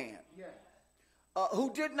decent man. Yeah.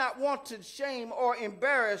 Who did not want to shame or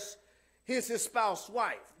embarrass his espoused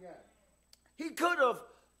wife. Yeah. He could have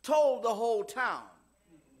told the whole town,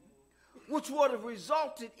 which would have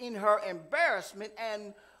resulted in her embarrassment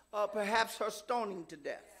and perhaps her stoning to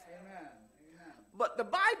death. Amen. Amen. But the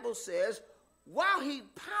Bible says, while he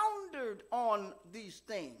pondered on these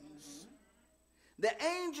things, the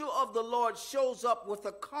angel of the Lord shows up with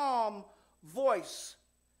a calm voice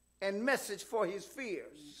and message for his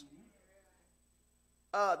fears.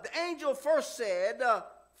 The angel first said,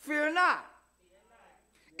 fear not.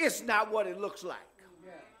 It's not what it looks like.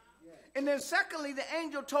 Yeah. Yeah. And then secondly, the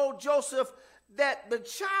angel told Joseph that the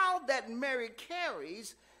child that Mary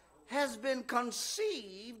carries has been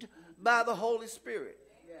conceived by the Holy Spirit.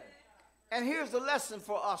 Yeah. And here's the lesson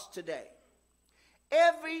for us today.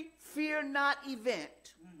 Every fear not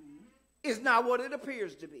event is not what it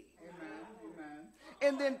appears to be. Amen. Amen.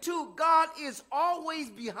 And then two, God is always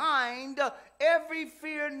behind every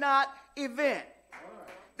fear not event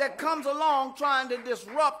that comes along trying to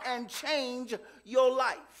disrupt and change your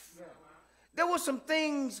life. There were some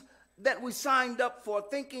things that we signed up for,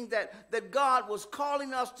 thinking that God was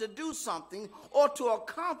calling us to do something or to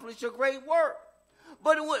accomplish a great work.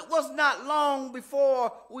 But it was not long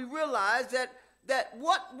before we realized that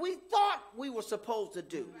what we thought we were supposed to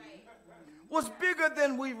do was bigger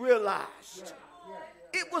than we realized.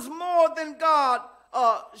 It was more than God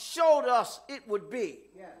showed us it would be.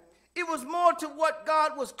 It was more to what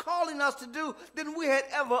God was calling us to do than we had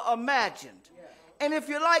ever imagined. And if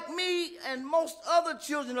you're like me and most other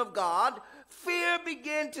children of God, fear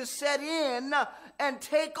began to set in and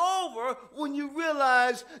take over when you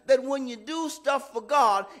realize that when you do stuff for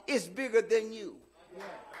God, it's bigger than you.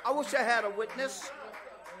 I wish I had a witness.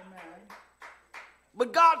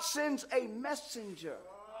 But God sends a messenger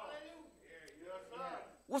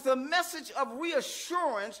with a message of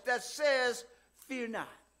reassurance that says, fear not.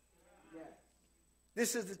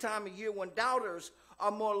 This is the time of year when doubters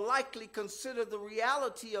are more likely consider the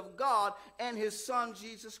reality of God and his son,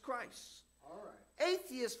 Jesus Christ.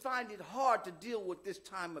 Atheists find it hard to deal with this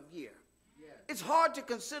time of year. It's hard to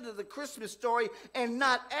consider the Christmas story and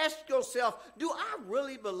not ask yourself, do I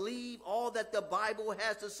really believe all that the Bible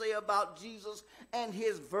has to say about Jesus and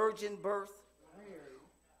his virgin birth?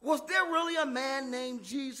 Was there really a man named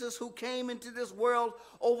Jesus who came into this world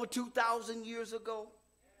over 2,000 years ago?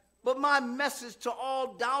 But my message to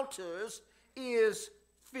all doubters is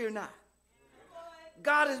fear not.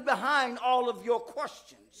 God is behind all of your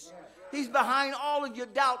questions. He's behind all of your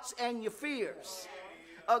doubts and your fears.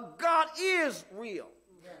 God is real.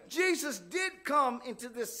 Jesus did come into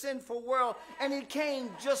this sinful world, and he came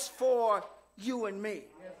just for you and me.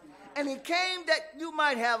 And he came that you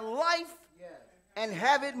might have life and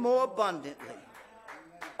have it more abundantly.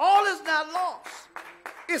 All is not lost.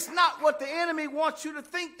 It's not what the enemy wants you to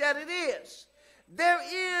think that it is. There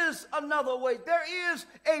is another way. There is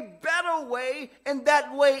a better way, and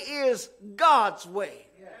that way is God's way.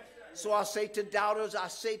 So I say to doubters, I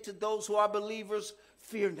say to those who are believers,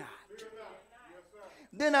 fear not.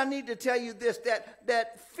 Then I need to tell you this,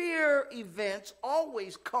 that fear events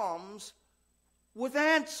always comes with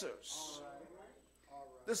answers.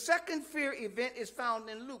 The second fear event is found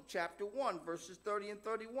in Luke chapter 1, verses 30 and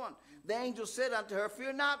 31. The angel said unto her,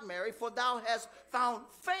 fear not, Mary, for thou hast found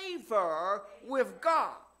favor with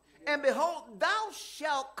God. And behold, thou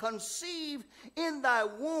shalt conceive in thy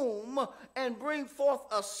womb and bring forth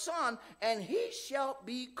a son, and he shall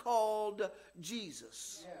be called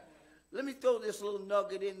Jesus. Let me throw this little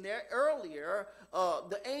nugget in there. Earlier,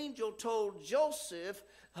 the angel told Joseph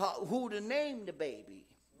who to name the baby.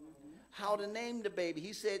 How to name the baby.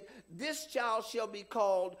 He said, this child shall be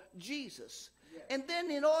called Jesus. And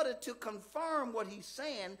then in order to confirm what he's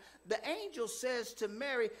saying, the angel says to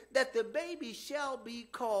Mary that the baby shall be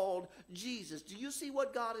called Jesus. Do you see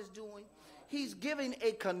what God is doing? He's giving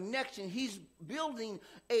a connection. He's building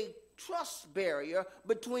a trust barrier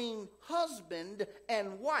between husband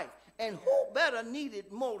and wife. And who better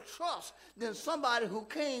needed more trust than somebody who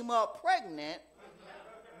came up pregnant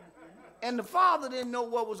and the father didn't know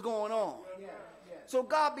what was going on? So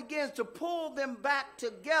God begins to pull them back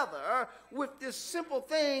together with this simple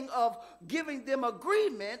thing of giving them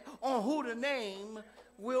agreement on who the name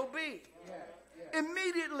will be.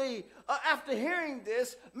 Immediately after hearing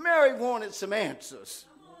this, Mary wanted some answers.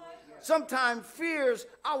 Sometimes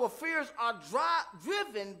our fears are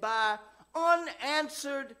driven by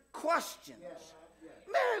unanswered questions.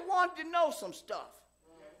 Mary wanted to know some stuff.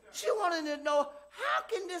 She wanted to know, how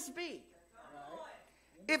can this be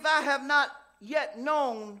if I have not yet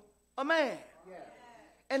known a man?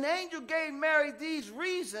 And the angel gave Mary these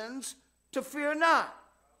reasons to fear not.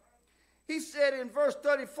 He said in verse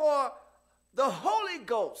 34, the Holy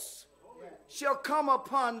Ghost shall come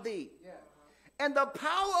upon thee, and the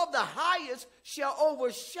power of the highest shall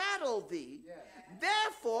overshadow thee.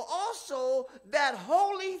 Therefore also that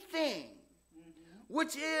holy thing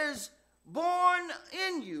which is born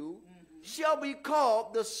in you shall be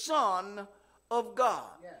called the Son of God.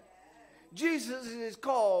 Jesus is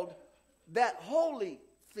called that holy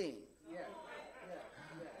thing.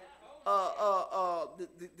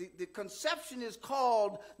 The conception is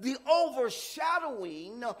called the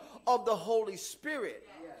overshadowing of the Holy Spirit.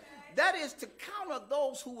 That is to counter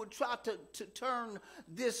those who would try to turn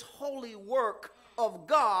this holy work of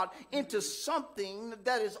God into something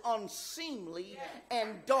that is unseemly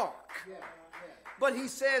and dark. But he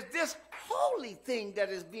says this holy thing that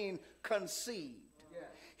is being conceived.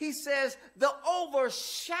 He says the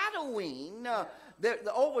overshadowing,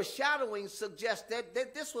 the overshadowing suggests that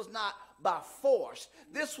this was not by force.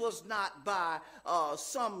 This was not by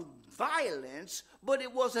some violence, but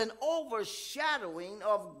it was an overshadowing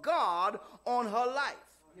of God on her life.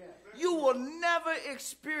 You will never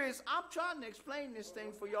experience, I'm trying to explain this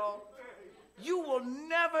thing for y'all. You will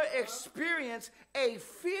never experience a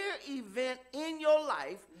fear event in your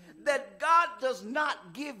life that God does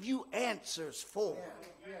not give you answers for.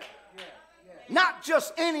 Not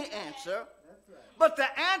just any answer, but the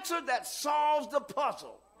answer that solves the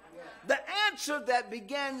puzzle. The answer that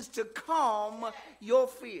begins to calm your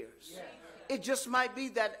fears. It just might be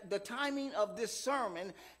that the timing of this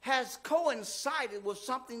sermon has coincided with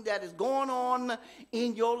something that is going on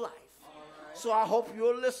in your life. So I hope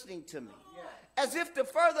you're listening to me. As if to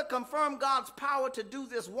further confirm God's power to do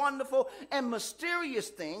this wonderful and mysterious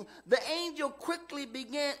thing, the angel quickly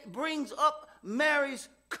brings up Mary's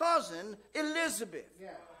cousin, Elizabeth.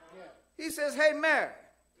 He says, hey, Mary,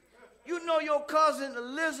 you know your cousin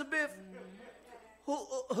Elizabeth,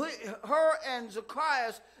 her and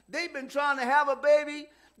Zacharias, they've been trying to have a baby.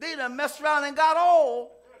 They done messed around and got old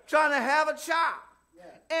trying to have a child.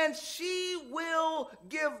 And she will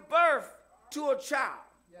give birth to a child.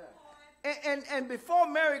 And before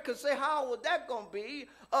Mary could say, how was that going to be,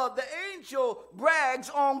 the angel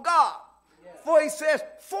brags on God. For he says,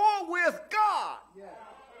 for with God,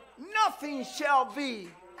 nothing shall be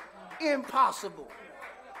impossible.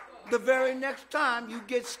 The very next time you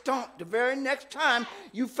get stumped, the very next time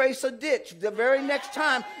you face a ditch, the very next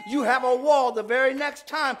time you have a wall, the very next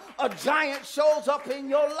time a giant shows up in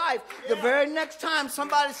your life, the very next time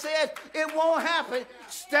somebody says it won't happen,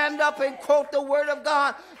 stand up and quote the word of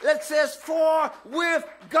God that says, for with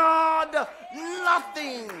God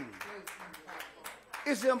nothing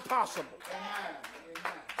is impossible.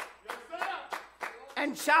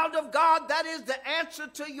 And child of God, that is the answer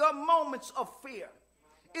to your moments of fear.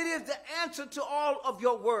 It is the answer to all of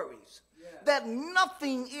your worries. That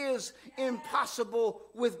nothing is impossible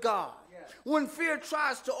with God. When fear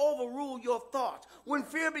tries to overrule your thoughts, when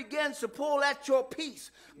fear begins to pull at your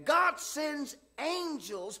peace, God sends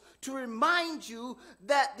angels to remind you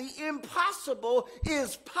that the impossible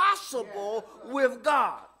is possible with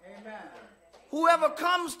God. Amen. Whoever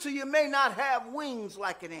comes to you may not have wings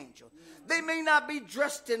like an angel. They may not be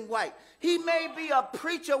dressed in white. He may be a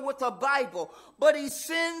preacher with a Bible, but he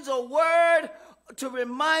sends a word to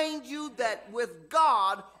remind you that with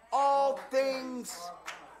God, all things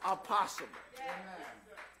are possible.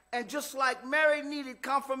 And just like Mary needed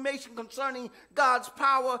confirmation concerning God's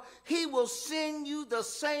power, he will send you the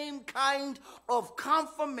same kind of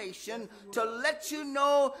confirmation to let you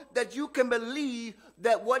know that you can believe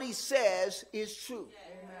that what he says is true.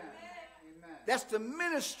 That's the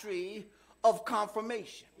ministry of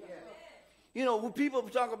confirmation. You know, when people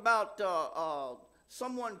talk about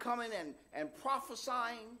someone coming and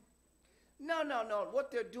prophesying, no.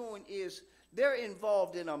 What they're doing is they're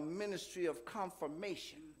involved in a ministry of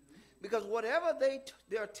confirmation. Because whatever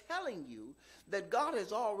they're telling you that God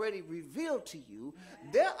has already revealed to you,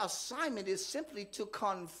 their assignment is simply to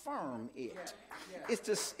confirm it.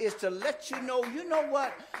 It's to let you know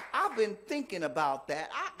what? I've been thinking about that.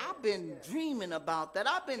 I've been dreaming about that.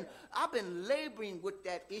 I've been laboring with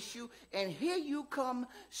that issue, and here you come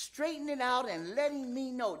straightening it out and letting me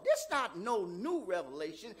know. This is not no new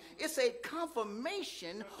revelation. It's a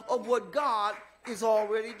confirmation of what God is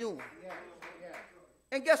already doing.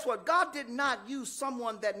 And guess what? God did not use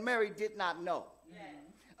someone that Mary did not know.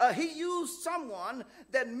 He used someone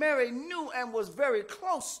that Mary knew and was very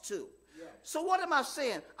close to. So what am I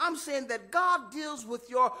saying? I'm saying that God deals with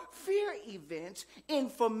your fear events in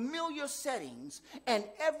familiar settings and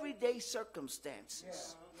everyday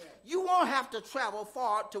circumstances. You won't have to travel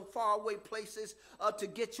far to faraway places to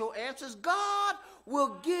get your answers. God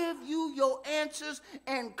will give you your answers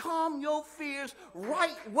and calm your fears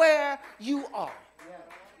right where you are.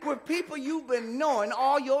 With people you've been knowing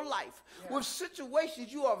all your life, with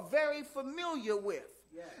situations you are very familiar with.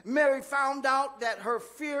 Mary found out that her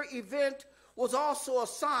fear event was also a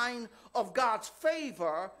sign of God's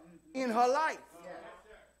favor in her life.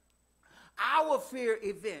 Our fear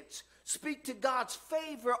events speak to God's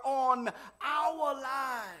favor on our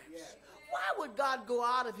lives. Why would God go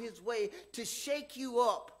out of his way to shake you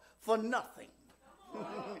up for nothing?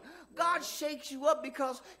 God shakes you up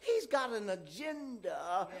because he's got an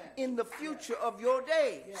agenda in the future of your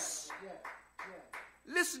days.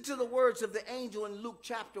 Listen to the words of the angel in Luke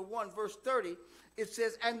chapter 1 verse 30. It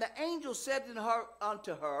says, and the angel said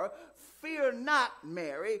unto her, fear not,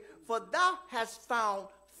 Mary, for thou hast found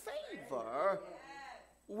favor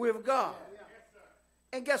with God.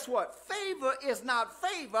 And guess what? Favor is not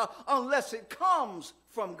favor unless it comes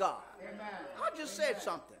from God. I just said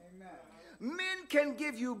something. Men can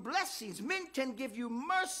give you blessings, men can give you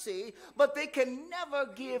mercy, but they can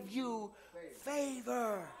never give you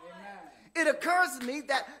favor. It occurs to me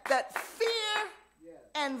that fear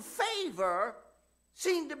and favor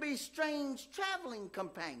seem to be strange traveling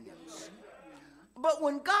companions. But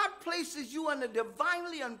when God places you in a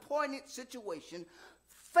divinely appointed situation,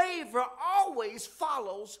 favor always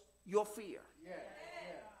follows your fear.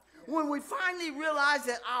 When we finally realize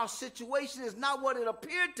that our situation is not what it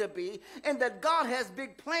appeared to be and that God has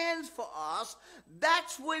big plans for us,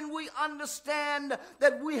 that's when we understand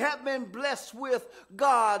that we have been blessed with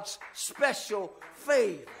God's special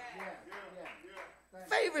favor.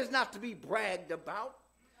 Favor is not to be bragged about.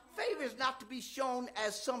 Favor is not to be shown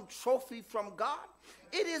as some trophy from God.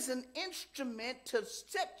 It is an instrument to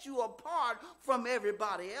set you apart from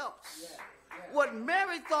everybody else. What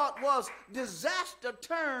Mary thought was disaster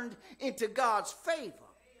turned into God's favor.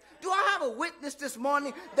 Do I have a witness this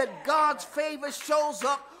morning that God's favor shows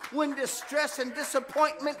up when distress and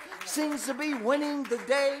disappointment seems to be winning the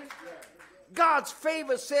day? God's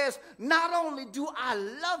favor says, not only do I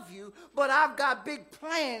love you, but I've got big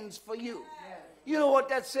plans for you. You know what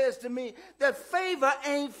that says to me? That favor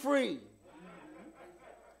ain't free.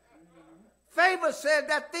 Favor said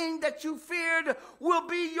that thing that you feared will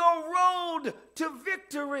be your road to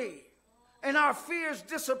victory. And our fears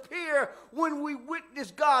disappear when we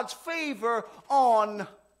witness God's favor on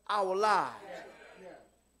our lives.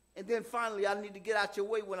 And then finally, I need to get out your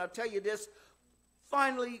way when I tell you this.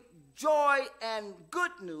 Finally, joy and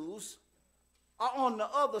good news are on the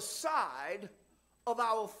other side of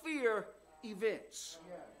our fear events.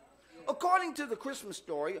 According to the Christmas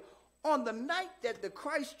story, on the night that the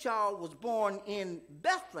Christ child was born in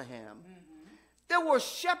Bethlehem, there were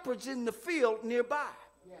shepherds in the field nearby.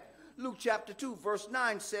 Luke chapter 2 verse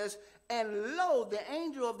 9 says, and lo, the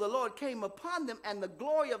angel of the Lord came upon them, and the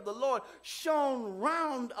glory of the Lord shone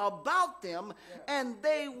round about them, and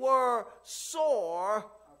they were sore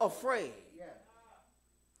afraid.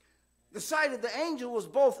 The sight of the angel was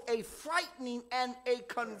both a frightening and a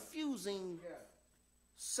confusing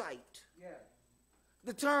sight.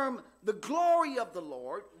 The term, the glory of the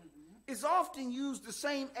Lord, is often used the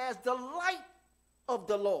same as the light of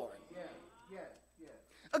the Lord.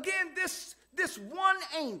 Again, this one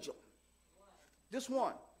angel, this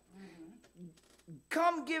one,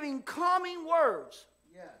 come giving calming words.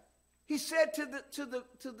 He said to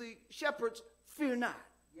the shepherds, fear not.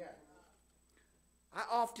 I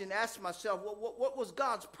often ask myself, what was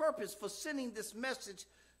God's purpose for sending this message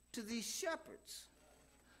to these shepherds?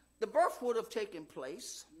 The birth would have taken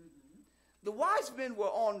place. The wise men were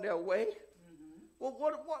on their way. Well,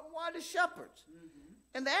 why the shepherds?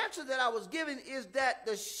 And the answer that I was given is that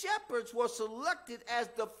the shepherds were selected as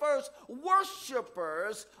the first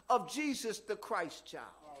worshipers of Jesus the Christ child.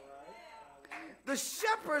 The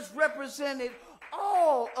shepherds represented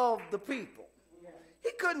all of the people.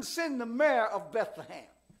 He couldn't send the mayor of Bethlehem.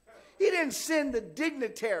 He didn't send the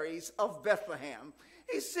dignitaries of Bethlehem.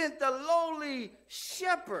 He sent the lowly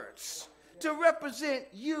shepherds to represent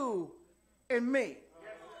you and me.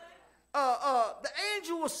 The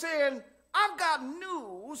angel was saying, I've got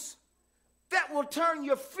news that will turn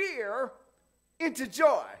your fear into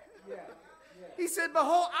joy. He said,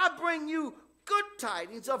 behold, I bring you good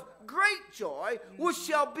tidings of great joy, which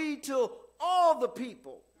shall be to all the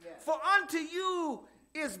people. For unto you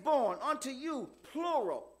is born, unto you,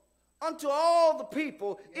 plural, unto all the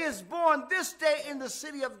people is born this day in the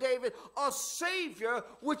city of David a Savior,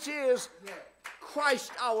 which is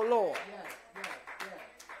Christ our Lord.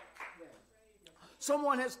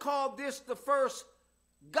 Someone has called this the first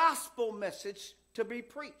gospel message to be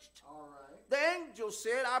preached. The angel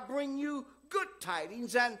said, I bring you good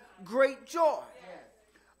tidings and great joy.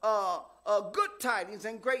 Good tidings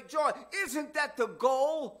and great joy. Isn't that the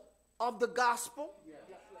goal of the gospel?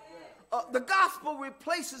 The gospel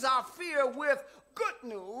replaces our fear with good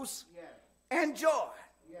news and joy.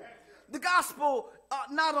 The gospel,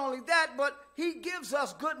 not only that, but he gives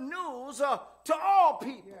us good news to all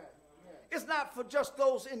people. It's not for just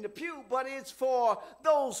those in the pew, but it's for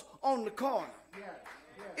those on the corner.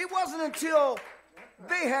 It wasn't until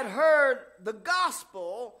they had heard the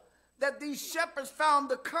gospel that these shepherds found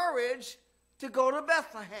the courage to go to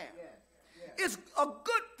Bethlehem. It's a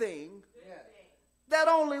good thing that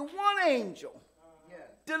only one angel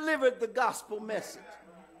delivered the gospel message.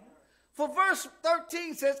 For verse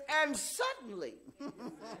 13 says, and suddenly,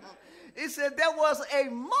 it said there was a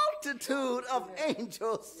multitude of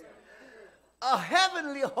angels, a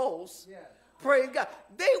heavenly host, praise God.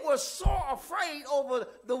 They were so afraid over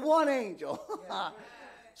the one angel.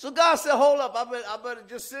 So God said, hold up, I better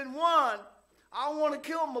just send one. I don't want to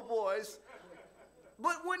kill my boys.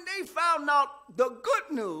 But when they found out the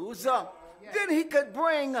good news, then he could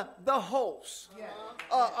bring the host.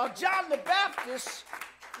 John the Baptist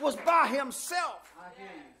was by himself,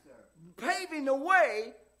 paving the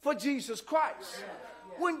way for Jesus Christ.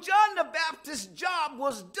 When John the Baptist's job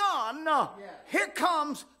was done, here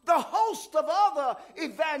comes the host of other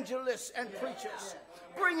evangelists and preachers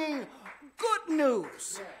bringing good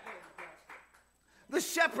news. The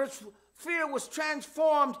shepherd's fear was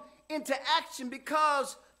transformed into action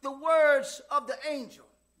because the words of the angel.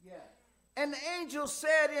 And the angel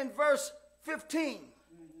said in verse 15,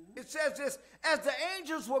 it says this, as the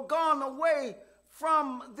angels were gone away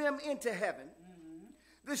from them into heaven,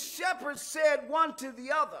 the shepherds said one to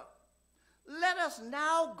the other, let us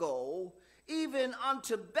now go even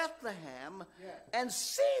unto Bethlehem and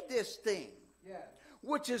see this thing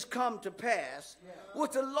which is come to pass,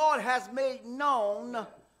 which the Lord has made known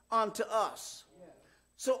unto us.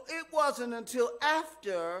 So it wasn't until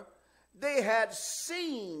after they had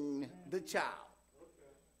seen the child.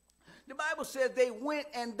 The Bible says they went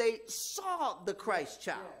and they saw the Christ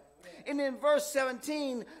child. And in verse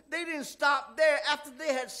 17, they didn't stop there. After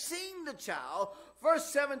they had seen the child, verse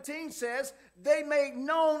 17 says, they made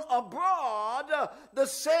known abroad the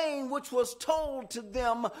saying which was told to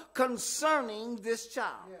them concerning this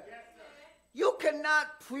child. You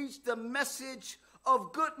cannot preach the message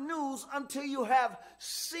of good news until you have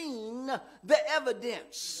seen the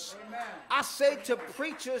evidence. I say to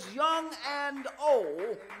preachers young and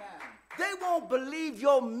old, they won't believe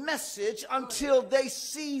your message until they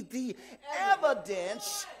see the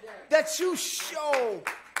evidence that you show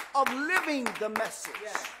of living the message.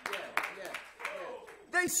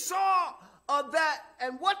 They saw that,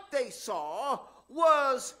 and what they saw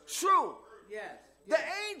was true. The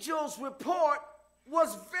angel's report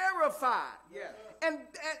was verified.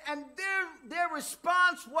 And their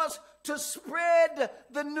response was to spread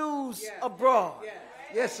the news abroad.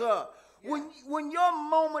 Yes, sir. When your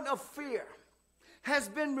moment of fear has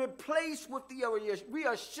been replaced with the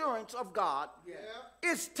reassurance of God,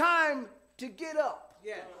 it's time to get up.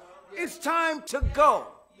 It's time to go.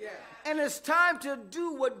 And it's time to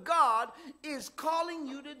do what God is calling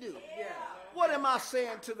you to do. What am I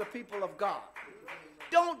saying to the people of God?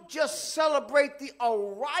 Don't just celebrate the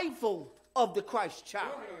arrival of the Christ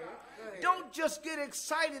child. Don't just get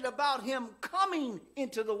excited about him coming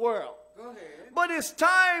into the world. But it's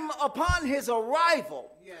time upon his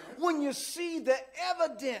arrival, when you see the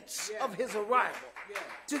evidence of his arrival,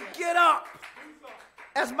 to get up.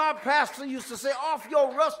 As my pastor used to say, off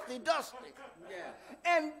your rusty dusty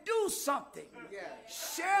and do something.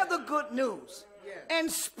 Share the good news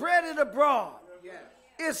and spread it abroad.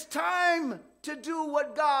 It's time to do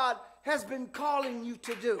what God has been calling you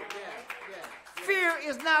to do. Fear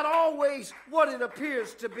is not always what it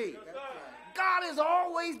appears to be. God is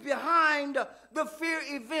always behind the fear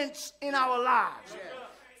events in our lives.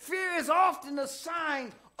 Fear is often a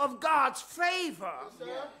sign of God's favor,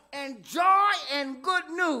 and joy and good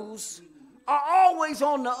news are always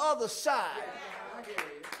on the other side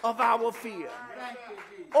of our fear.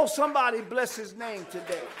 Oh, somebody bless his name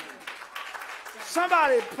today.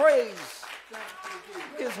 Somebody praise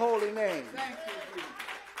his holy name.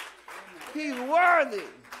 He's worthy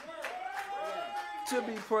to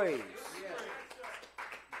be praised.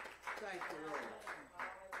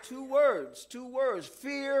 Two words.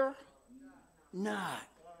 Fear not.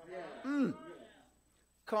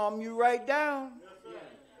 Calm you right down.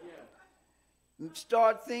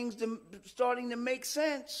 Starting to make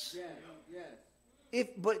sense.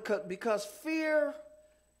 Because fear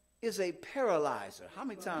is a paralyzer. How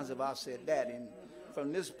many times have I said that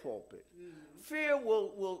from this pulpit? Fear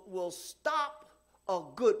will stop a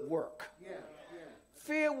good work.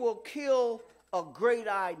 Fear will kill a great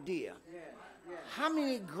idea. How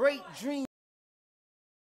many great dreams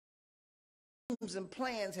and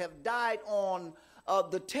plans have died on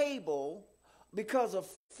the table because of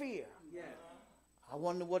fear? I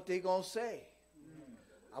wonder what they're going to say.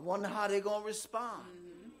 I wonder how they're going to respond.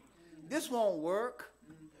 This won't work.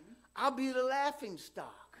 I'll be the laughing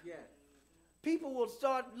stock. People will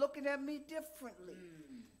start looking at me differently.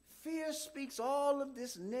 Fear speaks all of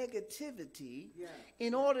this negativity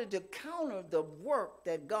in order to counter the work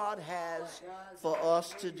that God has for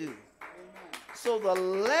us to do. So the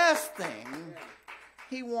last thing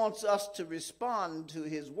he wants us to respond to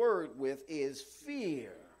his word with is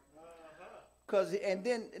fear. And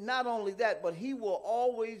then not only that, but he will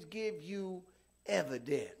always give you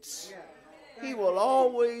evidence. He will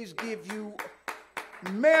always give you.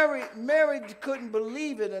 Mary couldn't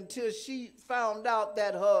believe it until she found out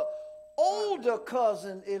that her older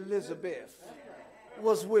cousin Elizabeth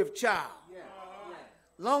was with child.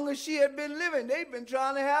 Long as she had been living, they'd been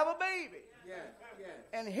trying to have a baby. Yes, yes.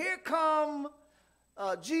 And here come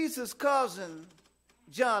Jesus' cousin,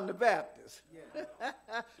 John the Baptist. Yes.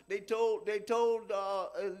 they told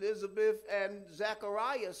Elizabeth and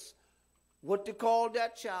Zacharias what to call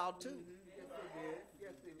that child too. Yes, they did.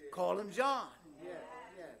 Yes, they did. Call him John. Yes,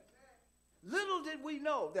 yes. Little did we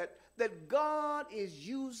know that God is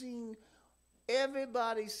using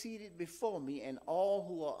everybody seated before me and all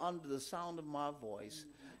who are under the sound of my voice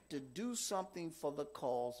to do something for the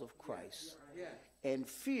cause of Christ. Yes. And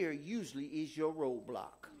fear usually is your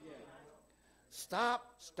roadblock. Yes.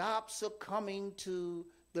 Stop succumbing to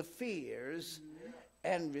the fears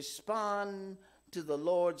and respond to the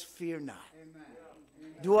Lord's fear not.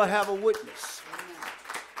 Amen. Do I have a witness?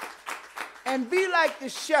 And be like the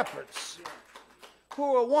shepherds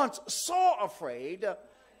who were once so afraid,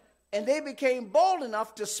 and they became bold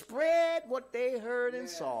enough to spread what they heard and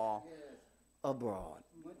saw abroad.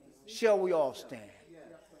 Shall we all stand?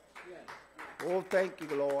 Oh, thank you,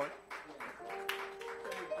 Lord.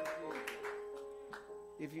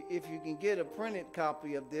 If you can get a printed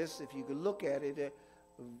copy of this, if you can look at it,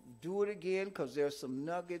 do it again, because there's some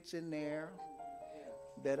nuggets in there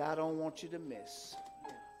that I don't want you to miss.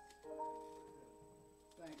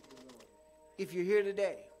 Thank you, Lord. If you're here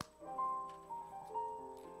today,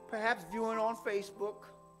 perhaps viewing on Facebook,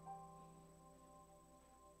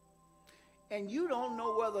 and you don't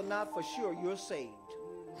know whether or not for sure you're saved,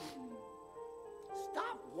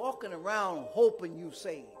 stop walking around hoping you're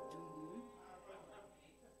saved.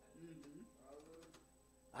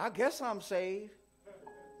 I guess I'm saved.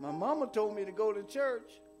 My mama told me to go to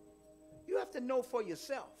church. You have to know for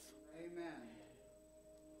yourself. Amen.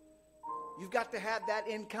 You've got to have that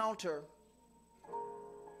encounter.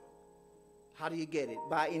 How do you get it?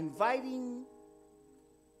 By inviting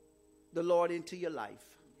the Lord into your life.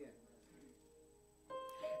 Yes.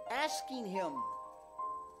 Asking him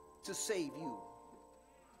to save you.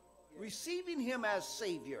 Receiving him as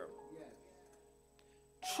Savior.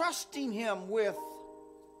 Yes. Trusting him with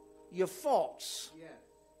your faults, Yes.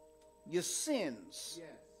 your sins, Yes.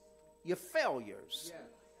 your failures. Yes.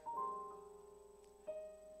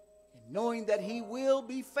 And knowing that he will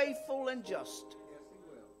be faithful and just Yes, he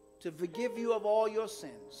will. to forgive you of all your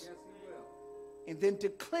sins. Yes, he will. And then to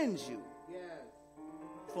cleanse you Yes.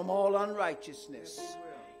 from all unrighteousness. Yes, he will.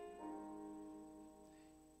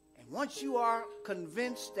 And once you are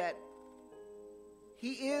convinced that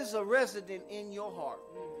he is a resident in your heart,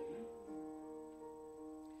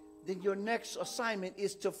 then your next assignment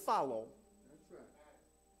is to follow. That's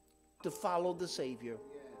right. To follow the Savior.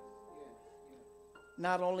 Yes, yes,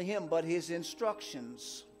 Not only him, but his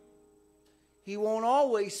instructions. He won't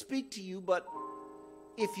always speak to you, but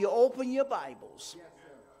if you open your Bibles, yes. Yes,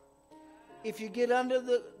 sir. if you get under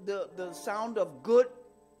the sound of good,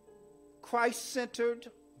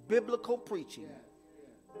 Christ-centered, biblical preaching, Yes,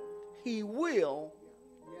 yes, he will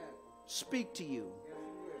yes. speak to you. Yes,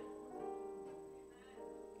 he will.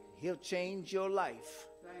 He'll change your life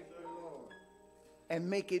Thank you, Lord. and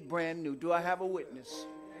make it brand new. Do I have a witness?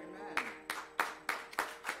 Amen.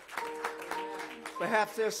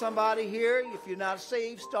 Perhaps there's somebody here. If you're not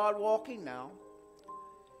saved, start walking now.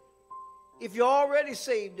 If you're already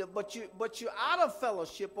saved, but you're out of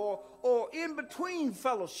fellowship or in between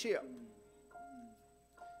fellowship,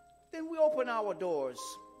 then we open our doors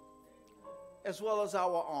as well as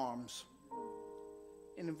our arms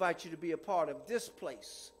and invite you to be a part of this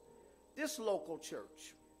place, this local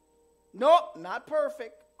church. Nope, not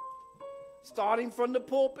perfect. Starting from the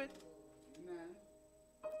pulpit Amen.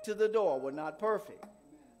 to the door, we're not perfect.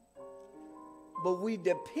 But we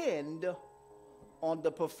depend on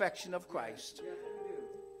the perfection of Christ Yes, we do.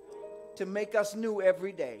 to make us new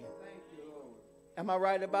every day. Thank you, Lord. Am I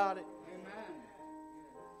right about it? Amen.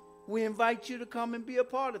 We invite you to come and be a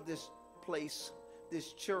part of this place,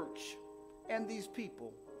 this church, and these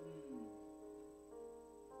people.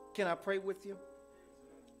 Can I pray with you?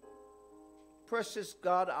 Precious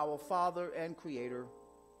God, our Father and Creator,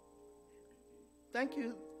 thank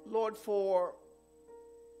you, Lord, for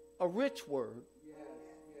a rich word, Yes,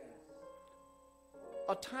 yes.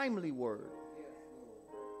 a timely word. Yes,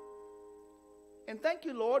 Lord. And thank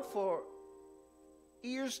you, Lord, for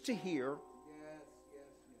ears to hear, Yes, yes,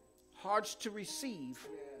 hearts to receive,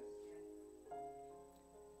 yes.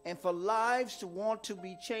 and for lives to want to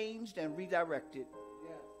be changed and redirected.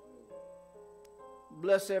 Yes, Lord.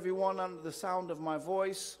 Bless everyone under the sound of my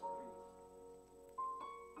voice,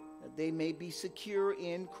 that they may be secure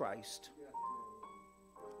in Christ, Yes,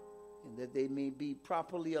 Lord. and that they may be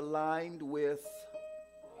properly aligned with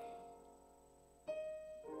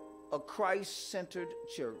a Christ-centered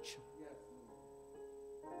church. Yes,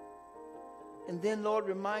 Lord. And then, Lord,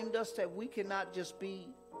 remind us that we cannot just be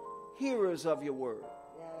hearers of your word,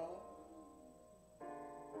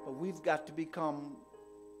 but we've got to become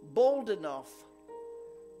bold enough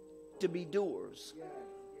to be doers,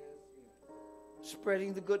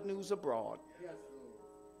 spreading the good news abroad,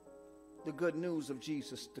 the good news of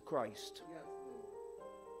Jesus the Christ.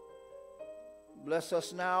 Bless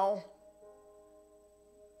us now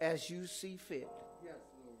as you see fit.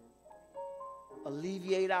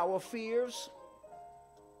 Alleviate our fears.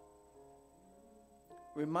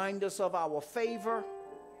 Remind us of our favor.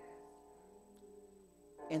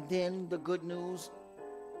 And then the good news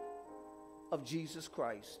of Jesus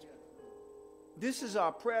Christ. This is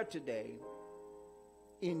our prayer today.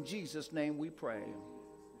 In Jesus' name we pray.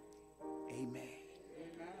 Amen.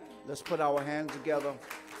 Let's put our hands together.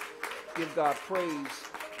 Give God praise.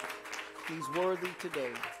 He's worthy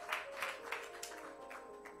today.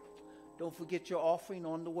 Don't forget your offering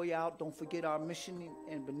on the way out. Don't forget our mission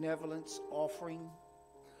and benevolence offering.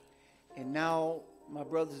 And now, my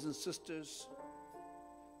brothers and sisters,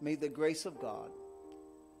 may the grace of God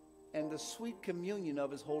and the sweet communion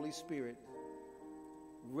of his Holy Spirit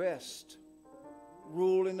rest,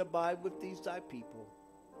 rule, and abide with these thy people,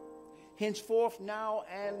 henceforth, now,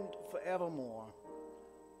 and forevermore.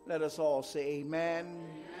 Let us all say amen,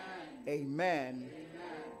 amen, amen,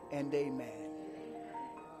 and amen.